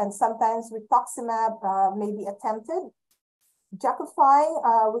inhibitors, and sometimes rituximab may be attempted.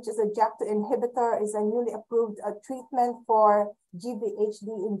 Jakafi, which is a JAK2 inhibitor, is a newly approved treatment for GVHD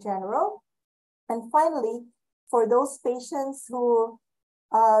in general. And finally, for those patients who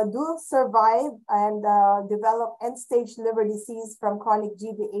do survive and develop end-stage liver disease from chronic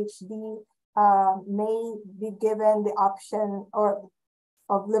GVHD, may be given the option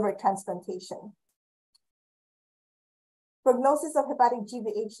of liver transplantation. Prognosis of hepatic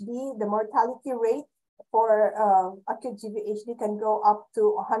GVHD, the mortality rate for acute GVHD can go up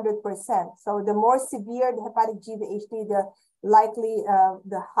to 100%. So the more severe the hepatic GVHD, the likely,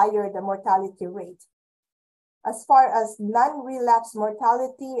 the higher the mortality rate. As far as non-relapse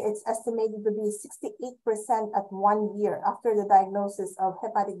mortality, it's estimated to be 68% at 1 year after the diagnosis of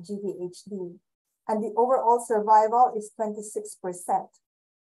hepatic GVHD. And the overall survival is 26%.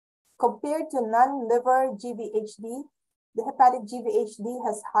 Compared to non-liver GVHD, the hepatic GVHD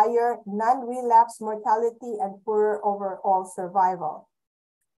has higher non-relapse mortality and poorer overall survival.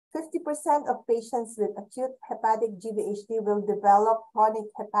 50% of patients with acute hepatic GVHD will develop chronic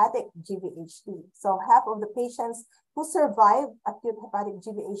hepatic GVHD. So half of the patients who survive acute hepatic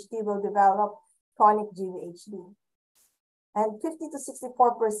GVHD will develop chronic GVHD. And 50 to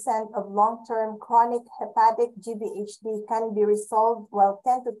 64% of long-term chronic hepatic GVHD can be resolved, while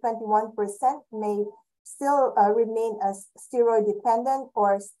 10 to 21% may still remain as steroid dependent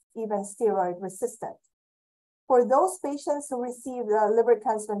or even steroid resistant. For those patients who receive liver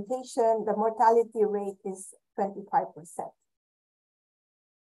transplantation, the mortality rate is 25%.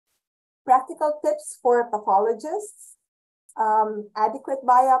 Practical tips for pathologists. Adequate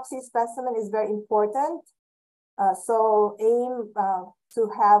biopsy specimen is very important. So aim to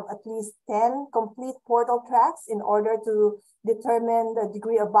have at least 10 complete portal tracts in order to determine the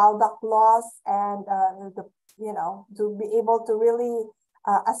degree of bile duct loss and to be able to really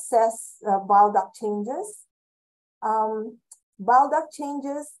assess bile duct changes. Bile duct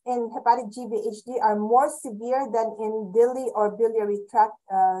changes in hepatic GVHD are more severe than in DILI or biliary tract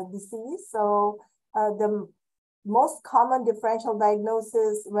disease. So the most common differential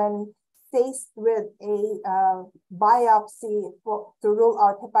diagnosis when faced with a biopsy to rule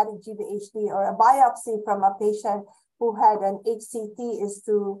out hepatic GVHD, or a biopsy from a patient who had an HCT, is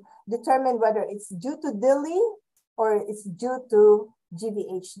to determine whether it's due to DILI or it's due to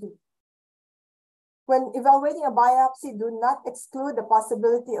GVHD. When evaluating a biopsy, do not exclude the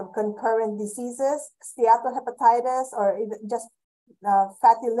possibility of concurrent diseases, steatohepatitis, or even just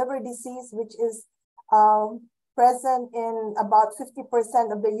fatty liver disease, which is present in about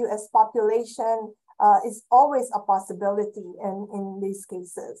 50% of the US population, is always a possibility in these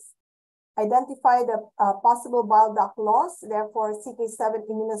cases. Identify the possible bile duct loss, therefore CK7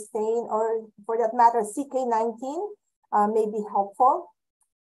 immunostain, or for that matter, CK19 may be helpful.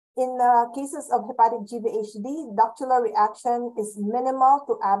 In cases of hepatic GVHD, ductular reaction is minimal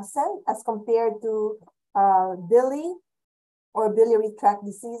to absent as compared to DILI or biliary tract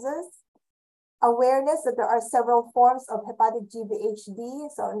diseases. Awareness that there are several forms of hepatic GVHD.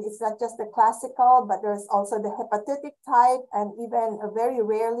 So it's not just the classical, but there's also the hepatitic type, and even very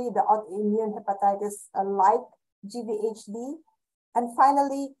rarely the autoimmune hepatitis-like GVHD. And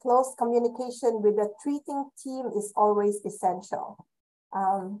finally, close communication with the treating team is always essential.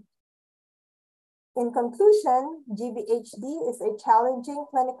 In conclusion, GVHD is a challenging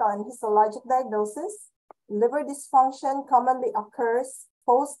clinical and histologic diagnosis. Liver dysfunction commonly occurs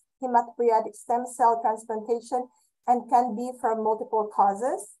post-hematopoietic stem cell transplantation and can be from multiple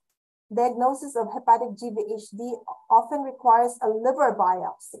causes. Diagnosis of hepatic GVHD often requires a liver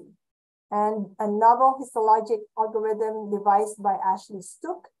biopsy, and a novel histologic algorithm devised by Ashley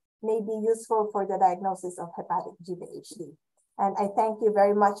Stuck may be useful for the diagnosis of hepatic GVHD. And I thank you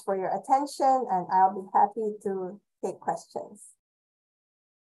very much for your attention, and I'll be happy to take questions.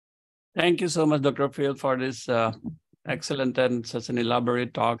 Thank you so much, Dr. Fiel, for this excellent and such an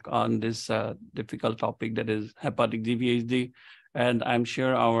elaborate talk on this difficult topic that is hepatic GVHD. And I'm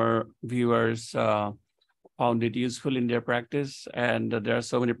sure our viewers found it useful in their practice. And there are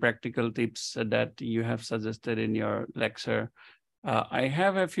so many practical tips that you have suggested in your lecture. I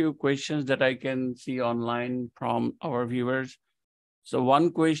have a few questions that I can see online from our viewers. So one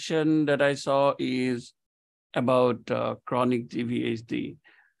question that I saw is about chronic GVHD.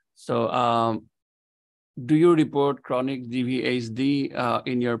 So do you report chronic GVHD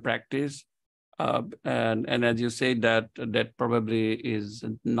in your practice? And as you say, that probably is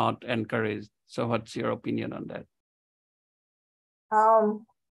not encouraged. So what's your opinion on that?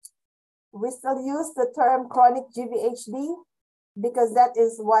 We still use the term chronic GVHD because that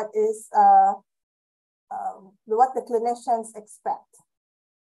is what the clinicians expect.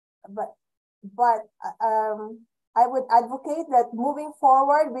 But I would advocate that moving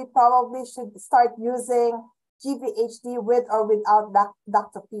forward, we probably should start using GVHD with or without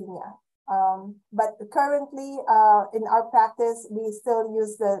ductopenia. But currently, in our practice, we still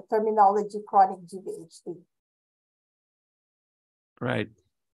use the terminology chronic GVHD. Right.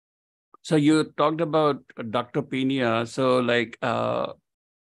 So you talked about ductopenia. So like,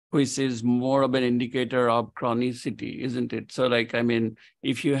 which is more of an indicator of chronicity, isn't it? So like, I mean,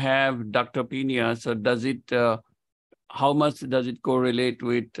 if you have ductopenia, so does it, how much does it correlate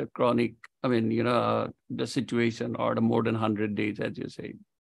with chronic, I mean, the situation or the more than 100 days, as you say?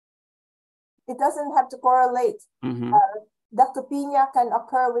 It doesn't have to correlate. Mm-hmm. Ductopenia can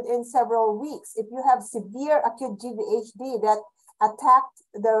occur within several weeks. If you have severe acute GVHD that attacked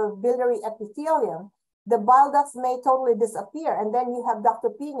the biliary epithelium, the bile ducts may totally disappear, and then you have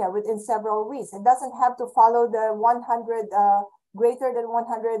ductopenia within several weeks. It doesn't have to follow the 100, greater than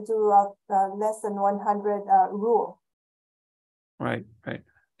 100 to less than 100 rule. Right, right.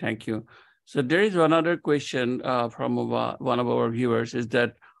 Thank you. So there is one other question from one of our viewers is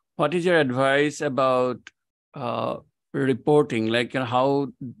that, what is your advice about reporting? Like,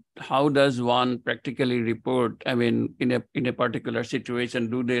 how does one practically report? I mean, in a particular situation,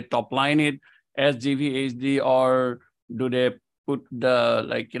 do they top line it as GVHD, or do they put the,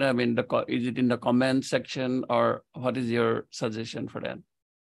 like, I mean, is it in the comment section, or what is your suggestion for that?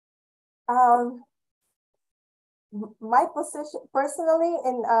 My position personally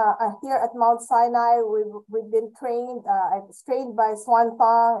in here at Mount Sinai, we've been trained. I was trained by Swan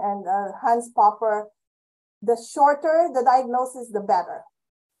Thong and Hans Popper. The shorter the diagnosis, the better.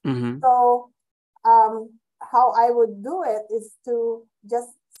 Mm-hmm. So how I would do it is to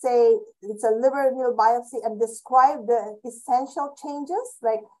just say it's a liver nil biopsy and describe the essential changes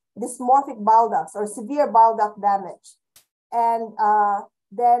like dysmorphic bile ducts or severe bile duct damage, and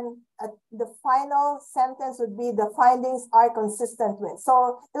then the final sentence would be the findings are consistent with.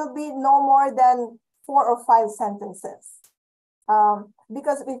 So it'll be no more than 4 or 5 sentences.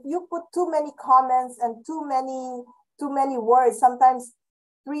 Because if you put too many comments and too many words, sometimes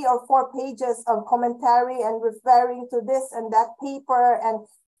 3 or 4 pages of commentary and referring to this and that paper and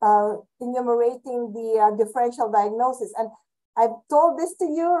enumerating the differential diagnosis. And I've told this to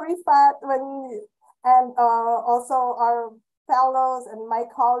you, Rifat, and also our fellows and my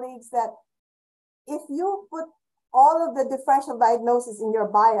colleagues, that if you put all of the differential diagnosis in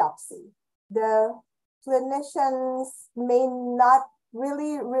your biopsy, the clinicians may not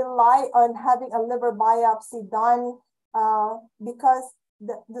really rely on having a liver biopsy done because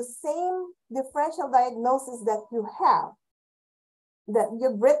the same differential diagnosis that you have, that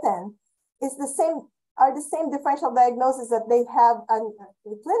you've written, are the same differential diagnosis that they have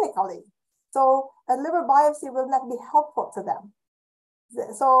clinically. So a liver biopsy will not be helpful to them.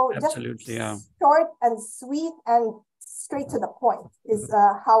 So absolutely, just short and sweet and straight to the point is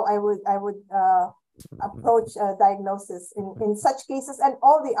how I would approach diagnosis in such cases and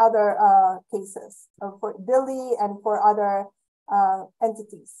all the other cases for Billy and for other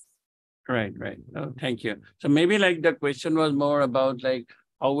entities. Right, right. Oh, thank you. So maybe like the question was more about like,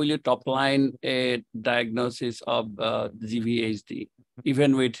 how will you top line a diagnosis of GVHD,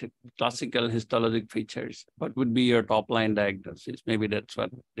 even with classical histologic features? What would be your top line diagnosis? Maybe that's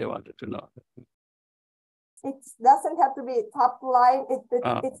what they wanted to know. It doesn't have to be top line.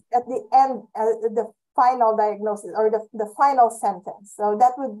 It's at the end, the final diagnosis or the final sentence. So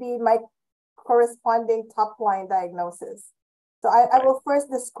that would be my corresponding top line diagnosis. So I will first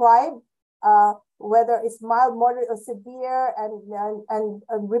describe whether it's mild, moderate, or severe, and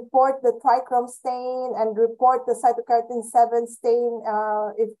report the trichrome stain and report the cytokeratin 7 stain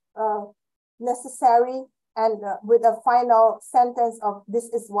if necessary, and with a final sentence of this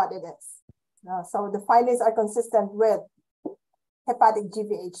is what it is. So the findings are consistent with hepatic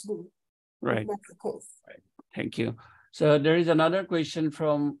GVHD. Right. If that's the case. Right. Thank you. So there is another question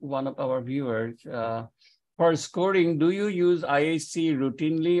from one of our viewers. For scoring, do you use IHC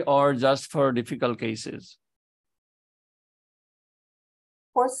routinely or just for difficult cases?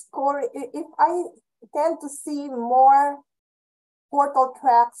 for score, if I tend to see more portal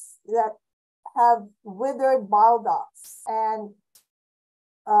tracts that have withered bile ducts and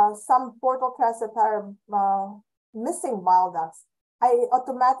some portal tracts that are missing bile ducts, I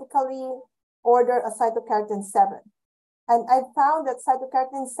automatically order a cytokeratin 7. And I found that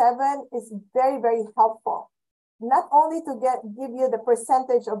cytokeratin 7 is very, very helpful, not only to give you the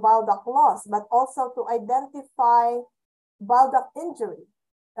percentage of bile duct loss, but also to identify bile duct injury.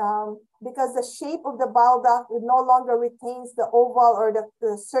 Because the shape of the bile duct no longer retains the oval or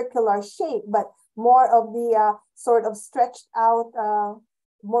the circular shape, but more of the sort of stretched out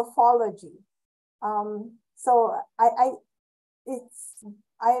morphology. So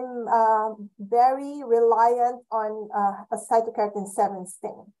I'm very reliant on a cytokeratin 7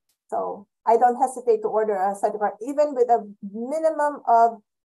 stain. So I don't hesitate to order a cytokeratin, even with a minimum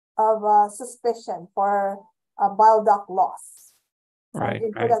of suspicion for bile duct loss. Right.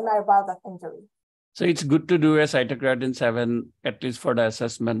 For that matter, bile duct injury. So it's good to do a cytokeratin 7, at least for the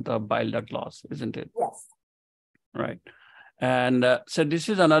assessment of bile duct loss, isn't it? Yes. Right. And so this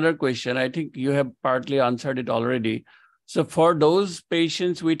is another question. I think you have partly answered it already. So for those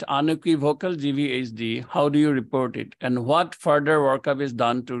patients with unequivocal GVHD, how do you report it? And what further workup is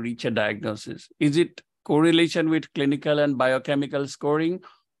done to reach a diagnosis? Is it correlation with clinical and biochemical scoring,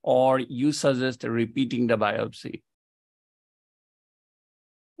 or you suggest repeating the biopsy?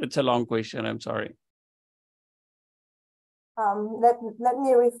 It's a long question, I'm sorry. Let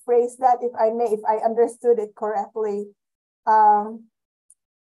me rephrase that, if I may, if I understood it correctly.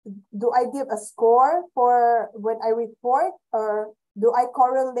 Do I give a score for when I report, or do I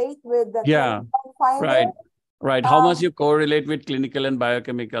correlate with the clinical finding? Right. How much you correlate with clinical and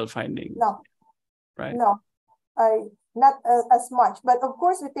biochemical findings? No. Right. No, not as much. But of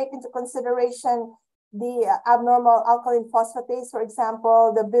course, we take into consideration the abnormal alkaline phosphatase, for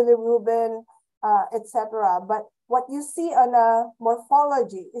example, the bilirubin, etc. But what you see on a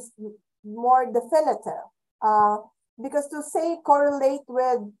morphology is more definitive. Because to say correlate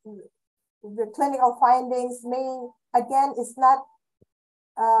with the clinical findings again, is not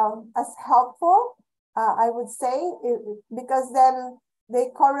as helpful, I would say, because then they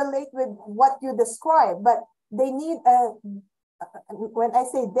correlate with what you describe, but they need, when I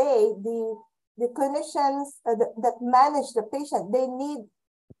say they, the clinicians that manage the patient, they need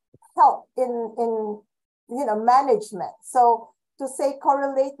help in management. So to say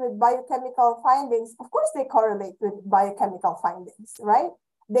correlate with biochemical findings, of course they correlate with biochemical findings, right?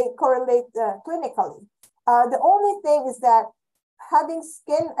 They correlate clinically. The only thing is that having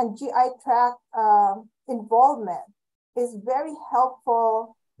skin and GI tract involvement is very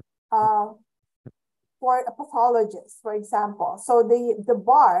helpful for a pathologist, for example. So the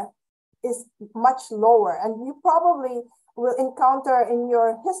bar is much lower, and you probably will encounter in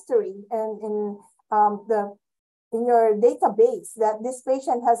your history and in your database that this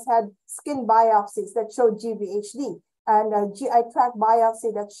patient has had skin biopsies that show GVHD and a GI tract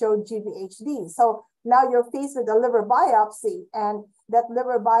biopsy that showed GVHD. So now you're faced with a liver biopsy, and that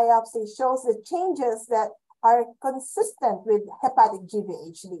liver biopsy shows the changes that are consistent with hepatic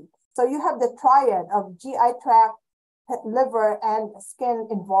GVHD. So you have the triad of GI tract, liver, and skin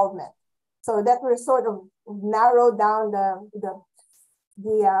involvement. So that will sort of narrow down the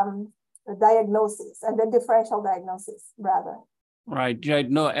diagnosis and the differential diagnosis, rather. Right.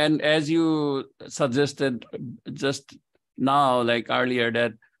 No, and as you suggested just now, like earlier,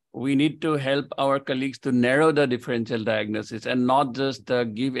 that we need to help our colleagues to narrow the differential diagnosis and not just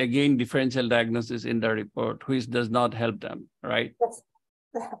give again differential diagnosis in the report, which does not help them, right? That's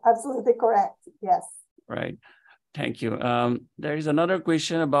absolutely correct. Yes. Right. Thank you. There is another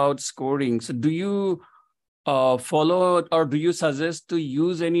question about scoring. So do you follow, or do you suggest to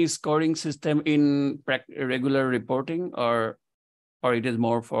use any scoring system in regular reporting, or it is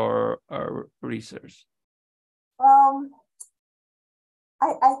more for research?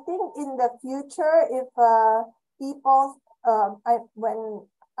 I think in the future, if people, when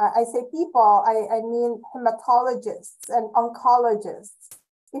I say people, I mean hematologists and oncologists,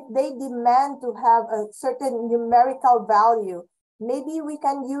 if they demand to have a certain numerical value, maybe we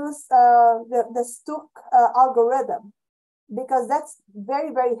can use the Stuck algorithm, because that's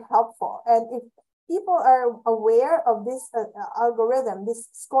very, very helpful. And if people are aware of this algorithm, this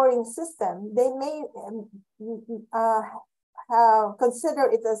scoring system, they may consider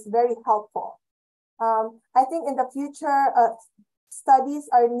it as very helpful. I think in the future, studies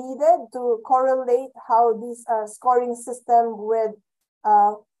are needed to correlate how this scoring system with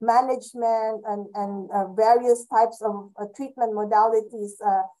management and various types of treatment modalities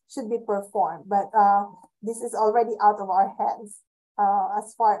should be performed. But this is already out of our hands.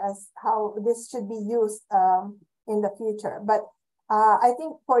 as far as how this should be used in the future. But I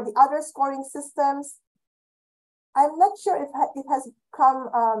think for the other scoring systems, I'm not sure if it has become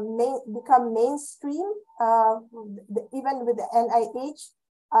mainstream, even with the NIH.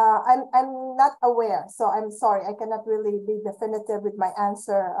 I'm not aware, so I'm sorry, I cannot really be definitive with my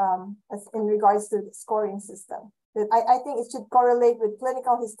answer as in regards to the scoring system. I think it should correlate with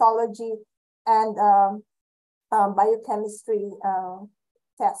clinical histology and biochemistry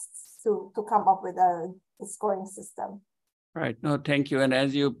tests to come up with a scoring system. Right. No, thank you. And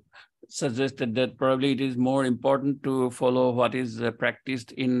as you suggested, that probably it is more important to follow what is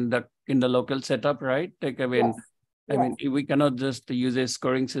practiced in the local setup, right? Like, I mean, Yes. I mean, we cannot just use a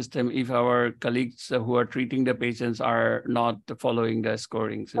scoring system if our colleagues who are treating the patients are not following the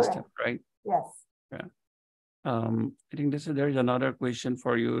scoring system, Correct. right? Yes. Yeah. I think there is another question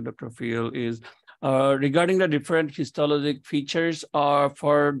for you, Dr. Fiel, is regarding the different histologic features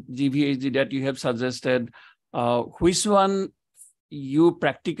for GVHD that you have suggested, which one you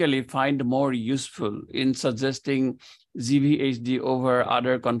practically find more useful in suggesting GVHD over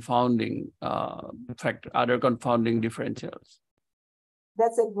other confounding differentials?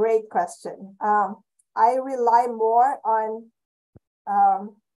 That's a great question. I rely more on,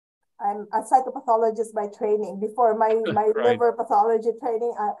 I'm a cytopathologist by training before my right. liver pathology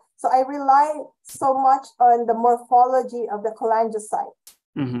training. So I rely so much on the morphology of the cholangiocyte.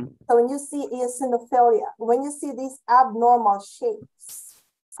 Mm-hmm. So when you see eosinophilia, when you see these abnormal shapes,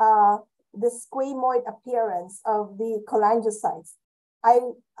 the squamoid appearance of the cholangiocytes,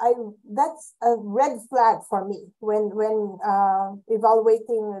 that's a red flag for me when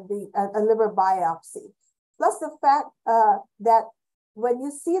evaluating a liver biopsy. Plus the fact that when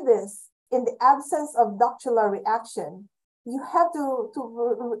you see this in the absence of ductular reaction, you have to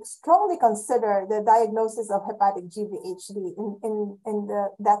strongly consider the diagnosis of hepatic GVHD in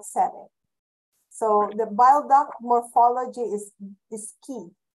that setting. So the bile duct morphology is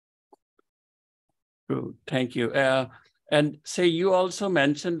key. True. Thank you. And say you also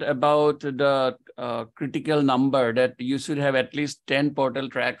mentioned about the critical number that you should have at least 10 portal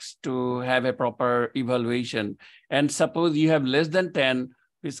tracks to have a proper evaluation. And suppose you have less than 10,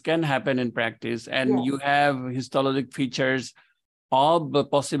 which can happen in practice, and yes. you have histologic features of the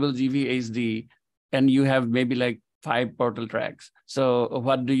possible GVHD, and you have maybe like 5 portal tracks. So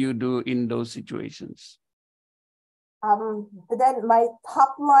what do you do in those situations? Then my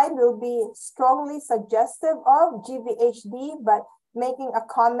top line will be strongly suggestive of GVHD, but making a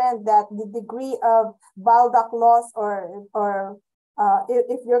comment that the degree of bile duct loss or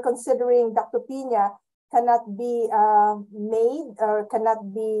if you're considering ductopenia cannot be made or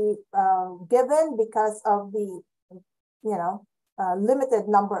cannot be given because of the, limited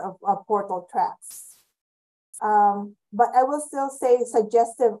number of portal tracks. But I will still say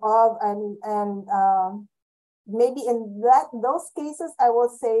suggestive of and maybe in those cases, I will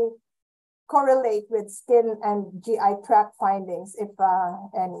say correlate with skin and GI tract findings, if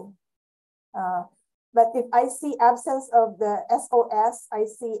any. But if I see absence of the SOS, I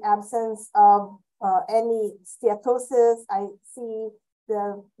see absence of any steatosis, I see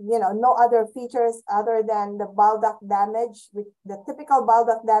no other features other than the bile duct damage, with the typical bile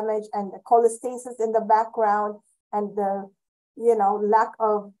duct damage and the cholestasis in the background and the lack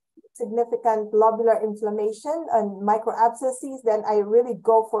of significant lobular inflammation and microabscesses, then I really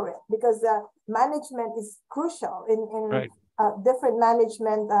go for it, because management is crucial in right. Different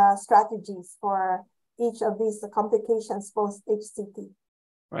management strategies for each of these complications post-HCT.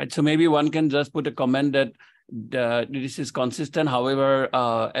 Right. So maybe one can just put a comment that this is consistent. However,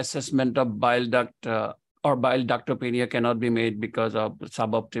 assessment of bile duct or bile ductopenia cannot be made because of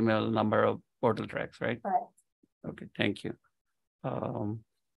suboptimal number of portal tracks, right? Right. Okay, thank you.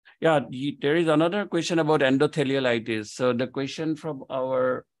 Yeah, there is another question about endothelialitis. So the question from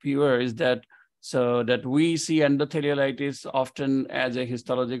our viewer is that we see endothelialitis often as a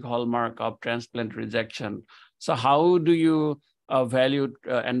histologic hallmark of transplant rejection. So how do you value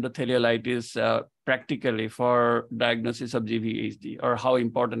endothelialitis practically for diagnosis of GVHD, or how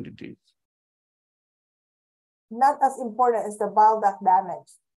important it is? Not as important as the bile duct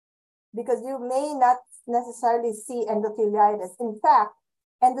damage, because you may not necessarily see endotheliitis. In fact,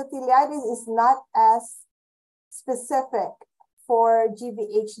 endotheliitis is not as specific for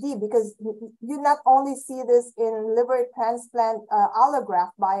GVHD, because you not only see this in liver transplant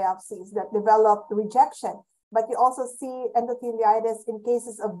allograft biopsies that develop rejection, but you also see endotheliitis in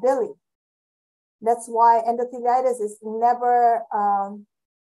cases of DILI. That's why endotheliitis is never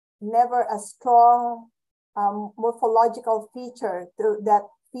a strong morphological feature that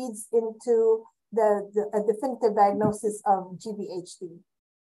feeds into a definitive diagnosis of GVHD.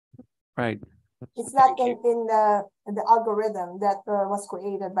 Right. It's not in the algorithm that was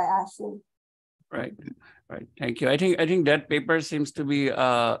created by Ashley. Right, right. Thank you. I think that paper seems to be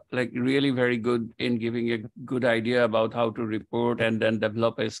like really very good in giving a good idea about how to report and then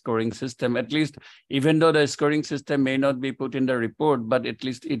develop a scoring system. At least, even though the scoring system may not be put in the report, but at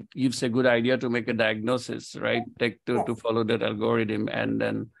least it gives a good idea to make a diagnosis, right? Like to follow that algorithm and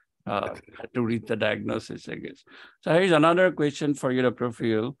then to reach the diagnosis, I guess. So here's another question for you, Dr.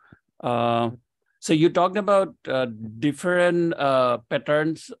 Fiel. So you talked about different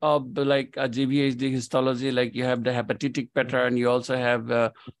patterns of like GVHD histology, like you have the hepatitic pattern, you also have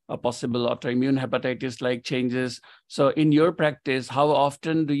a possible autoimmune hepatitis-like changes. So in your practice, how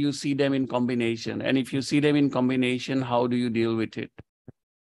often do you see them in combination? And if you see them in combination, how do you deal with it?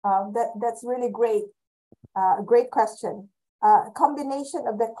 That's really great. Great question. Combination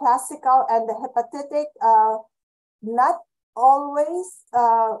of the classical and the hepatitic, not always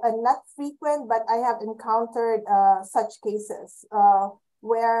and not frequent, but I have encountered such cases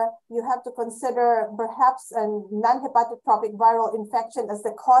where you have to consider perhaps a non-hepatic trophic viral infection as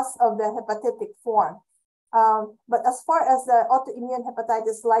the cause of the hepatitic form. But as far as the autoimmune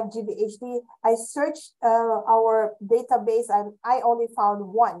hepatitis like GVHD, I searched our database and I only found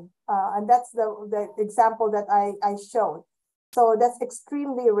one, and that's the example that I showed. So that's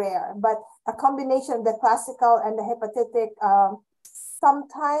extremely rare, but a combination of the classical and the hepatitic,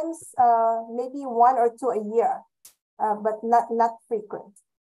 sometimes maybe 1 or 2 a year, but not frequent.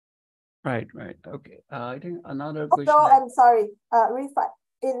 Right, right. Okay. I think another question. Although, I'm sorry, Rifa,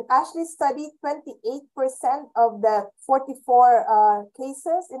 in Ashley's study, 28% of the 44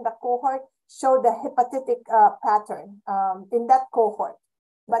 cases in the cohort showed the hepatitic pattern in that cohort.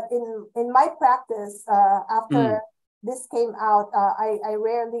 But in my practice, after this came out, I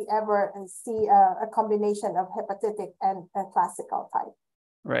rarely ever see a combination of hepatitic and classical type.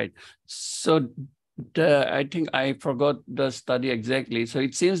 Right. So I think I forgot the study exactly. So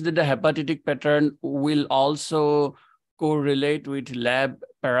it seems that the hepatitic pattern will also correlate with lab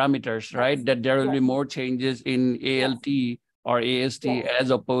parameters, right? That there will be more changes in ALT or AST as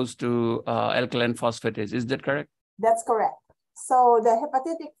opposed to alkaline phosphatase. Is that correct? That's correct. So the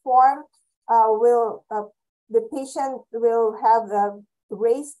hepatitic form the patient will have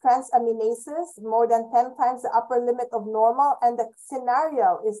raised transaminases more than 10 times the upper limit of normal. And the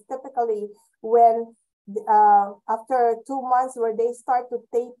scenario is typically when after 2 months where they start to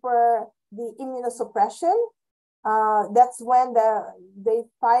taper the immunosuppression, that's when they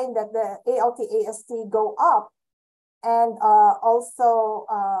find that the ALT, AST go up. And also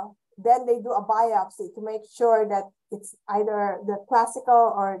then they do a biopsy to make sure that it's either the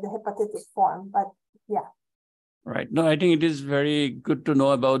classical or the hepatitic form, but yeah. Right. No, I think it is very good to know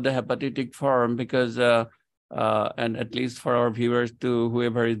about the hepatitic form because, and at least for our viewers to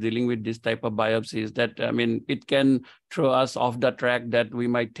whoever is dealing with this type of biopsies, that, I mean, it can throw us off the track that we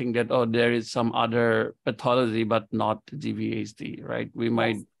might think that, oh, there is some other pathology, but not GVHD, right? We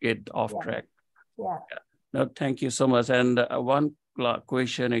might get off track. Yeah. No, thank you so much. And one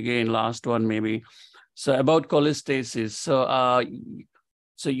question again, last one maybe. So about cholestasis.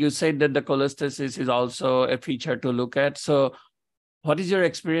 So you said that the cholestasis is also a feature to look at. So what is your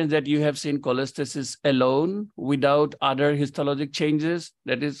experience that you have seen cholestasis alone without other histologic changes?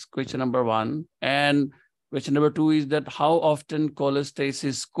 That is question number 1. And question number 2 is that how often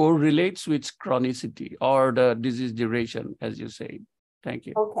cholestasis correlates with chronicity or the disease duration, as you said? Thank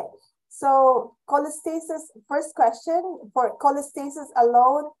you. Okay. So cholestasis, first question, for cholestasis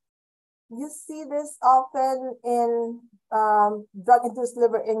alone, you see this often in drug-induced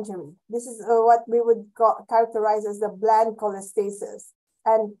liver injury. This is what we would characterize as the bland cholestasis.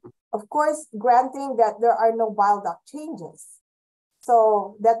 And of course, granting that there are no bile duct changes.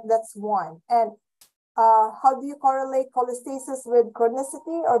 So that's one. And how do you correlate cholestasis with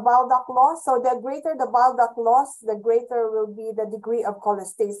chronicity or bile duct loss? So the greater the bile duct loss, the greater will be the degree of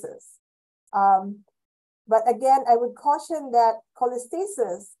cholestasis. But again, I would caution that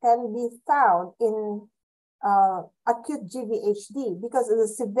cholestasis can be found in acute GVHD because of the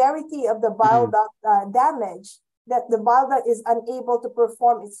severity of the bile duct damage, that the bile duct is unable to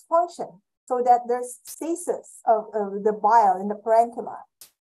perform its function, so that there's stasis of the bile in the parenchyma.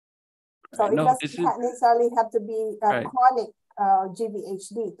 So it doesn't necessarily have to be chronic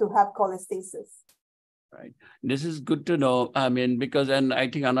GVHD to have cholestasis. Right. This is good to know. I mean, because, and I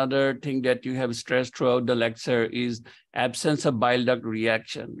think another thing that you have stressed throughout the lecture is absence of bile duct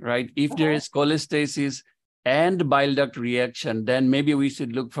reaction, right? If there is cholestasis and bile duct reaction, then maybe we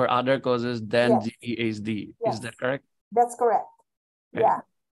should look for other causes than GVHD. Is that correct? That's correct. Yeah.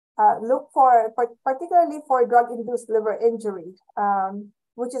 look for, particularly for drug-induced liver injury,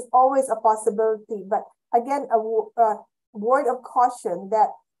 which is always a possibility. But again, a word of caution that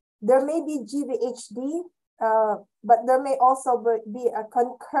there may be GVHD, but there may also be a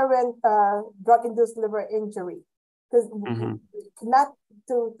concurrent drug-induced liver injury. Because not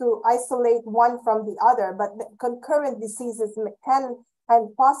to isolate one from the other, but the concurrent diseases can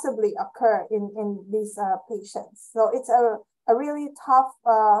and possibly occur in these patients. So it's a really tough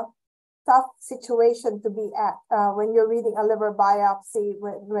situation to be at when you're reading a liver biopsy,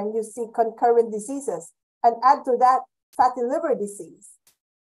 when you see concurrent diseases, and add to that fatty liver disease.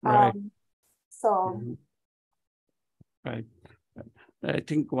 Right. Right. I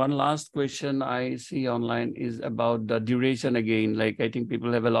think one last question I see online is about the duration again. Like, I think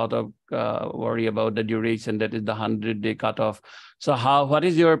people have a lot of worry about the duration, that is the 100-day cutoff. So what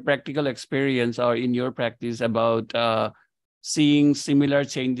is your practical experience or in your practice about seeing similar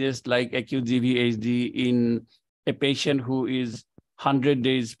changes like acute GVHD in a patient who is 100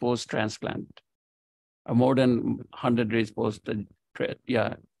 days post-transplant, or more than 100 days post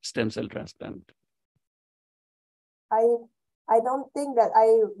stem cell transplant? I don't think that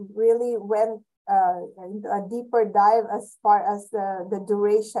I really went into a deeper dive as far as the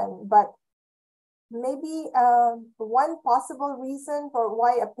duration, but maybe one possible reason for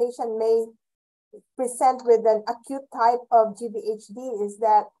why a patient may present with an acute type of GVHD is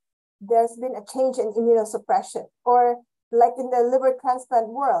that there's been a change in immunosuppression, or like in the liver transplant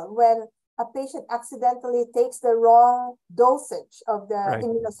world, when a patient accidentally takes the wrong dosage of the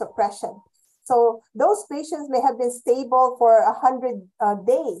immunosuppression. So those patients may have been stable for 100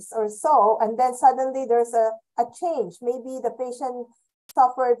 days or so, and then suddenly there's a change. Maybe the patient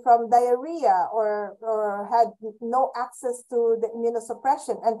suffered from diarrhea or had no access to the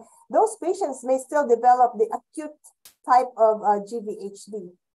immunosuppression. And those patients may still develop the acute type of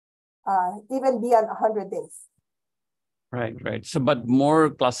GVHD, even beyond 100 days. Right. So, but more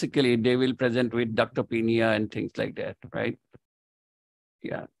classically, they will present with ductopenia and things like that, right?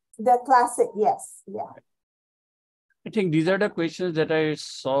 Yeah. The classic, yes, yeah. I think these are the questions that I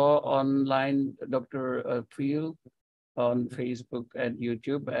saw online, Dr. Fiel, on Facebook and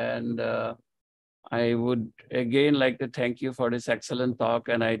YouTube. And I would again like to thank you for this excellent talk.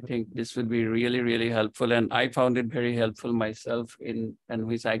 And I think this would be really, really helpful. And I found it very helpful myself and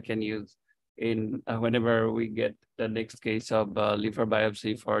which I can use in whenever we get the next case of liver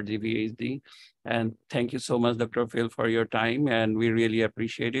biopsy for GVHD. And thank you so much, Dr. Fiel, for your time. And we really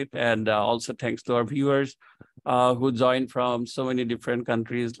appreciate it. And also thanks to our viewers who joined from so many different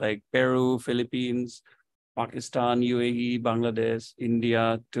countries like Peru, Philippines, Pakistan, UAE, Bangladesh,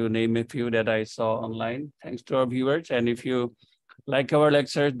 India, to name a few that I saw online. Thanks to our viewers. And if you like our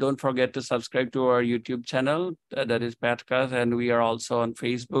lectures, don't forget to subscribe to our YouTube channel, that is Pathcast. And we are also on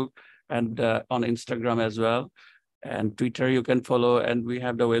Facebook and on Instagram as well. And Twitter you can follow. And we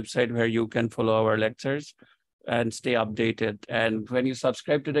have the website where you can follow our lectures and stay updated. And when you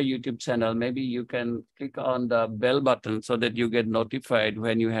subscribe to the YouTube channel, maybe you can click on the bell button so that you get notified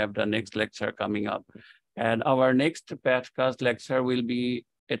when you have the next lecture coming up. And our next Pathcast lecture will be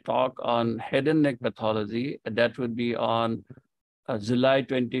a talk on head and neck pathology. That would be on July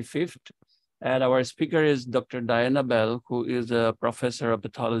 25th. And our speaker is Dr. Diana Bell, who is a professor of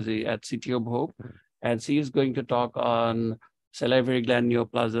pathology at City of Hope. And she is going to talk on salivary gland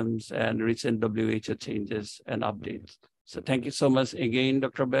neoplasms and recent WHO changes and updates. So thank you so much again,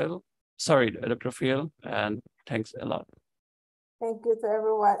 Dr. Bell. Sorry, Dr. Fiel, and thanks a lot. Thank you to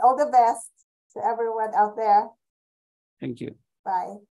everyone. All the best to everyone out there. Thank you. Bye.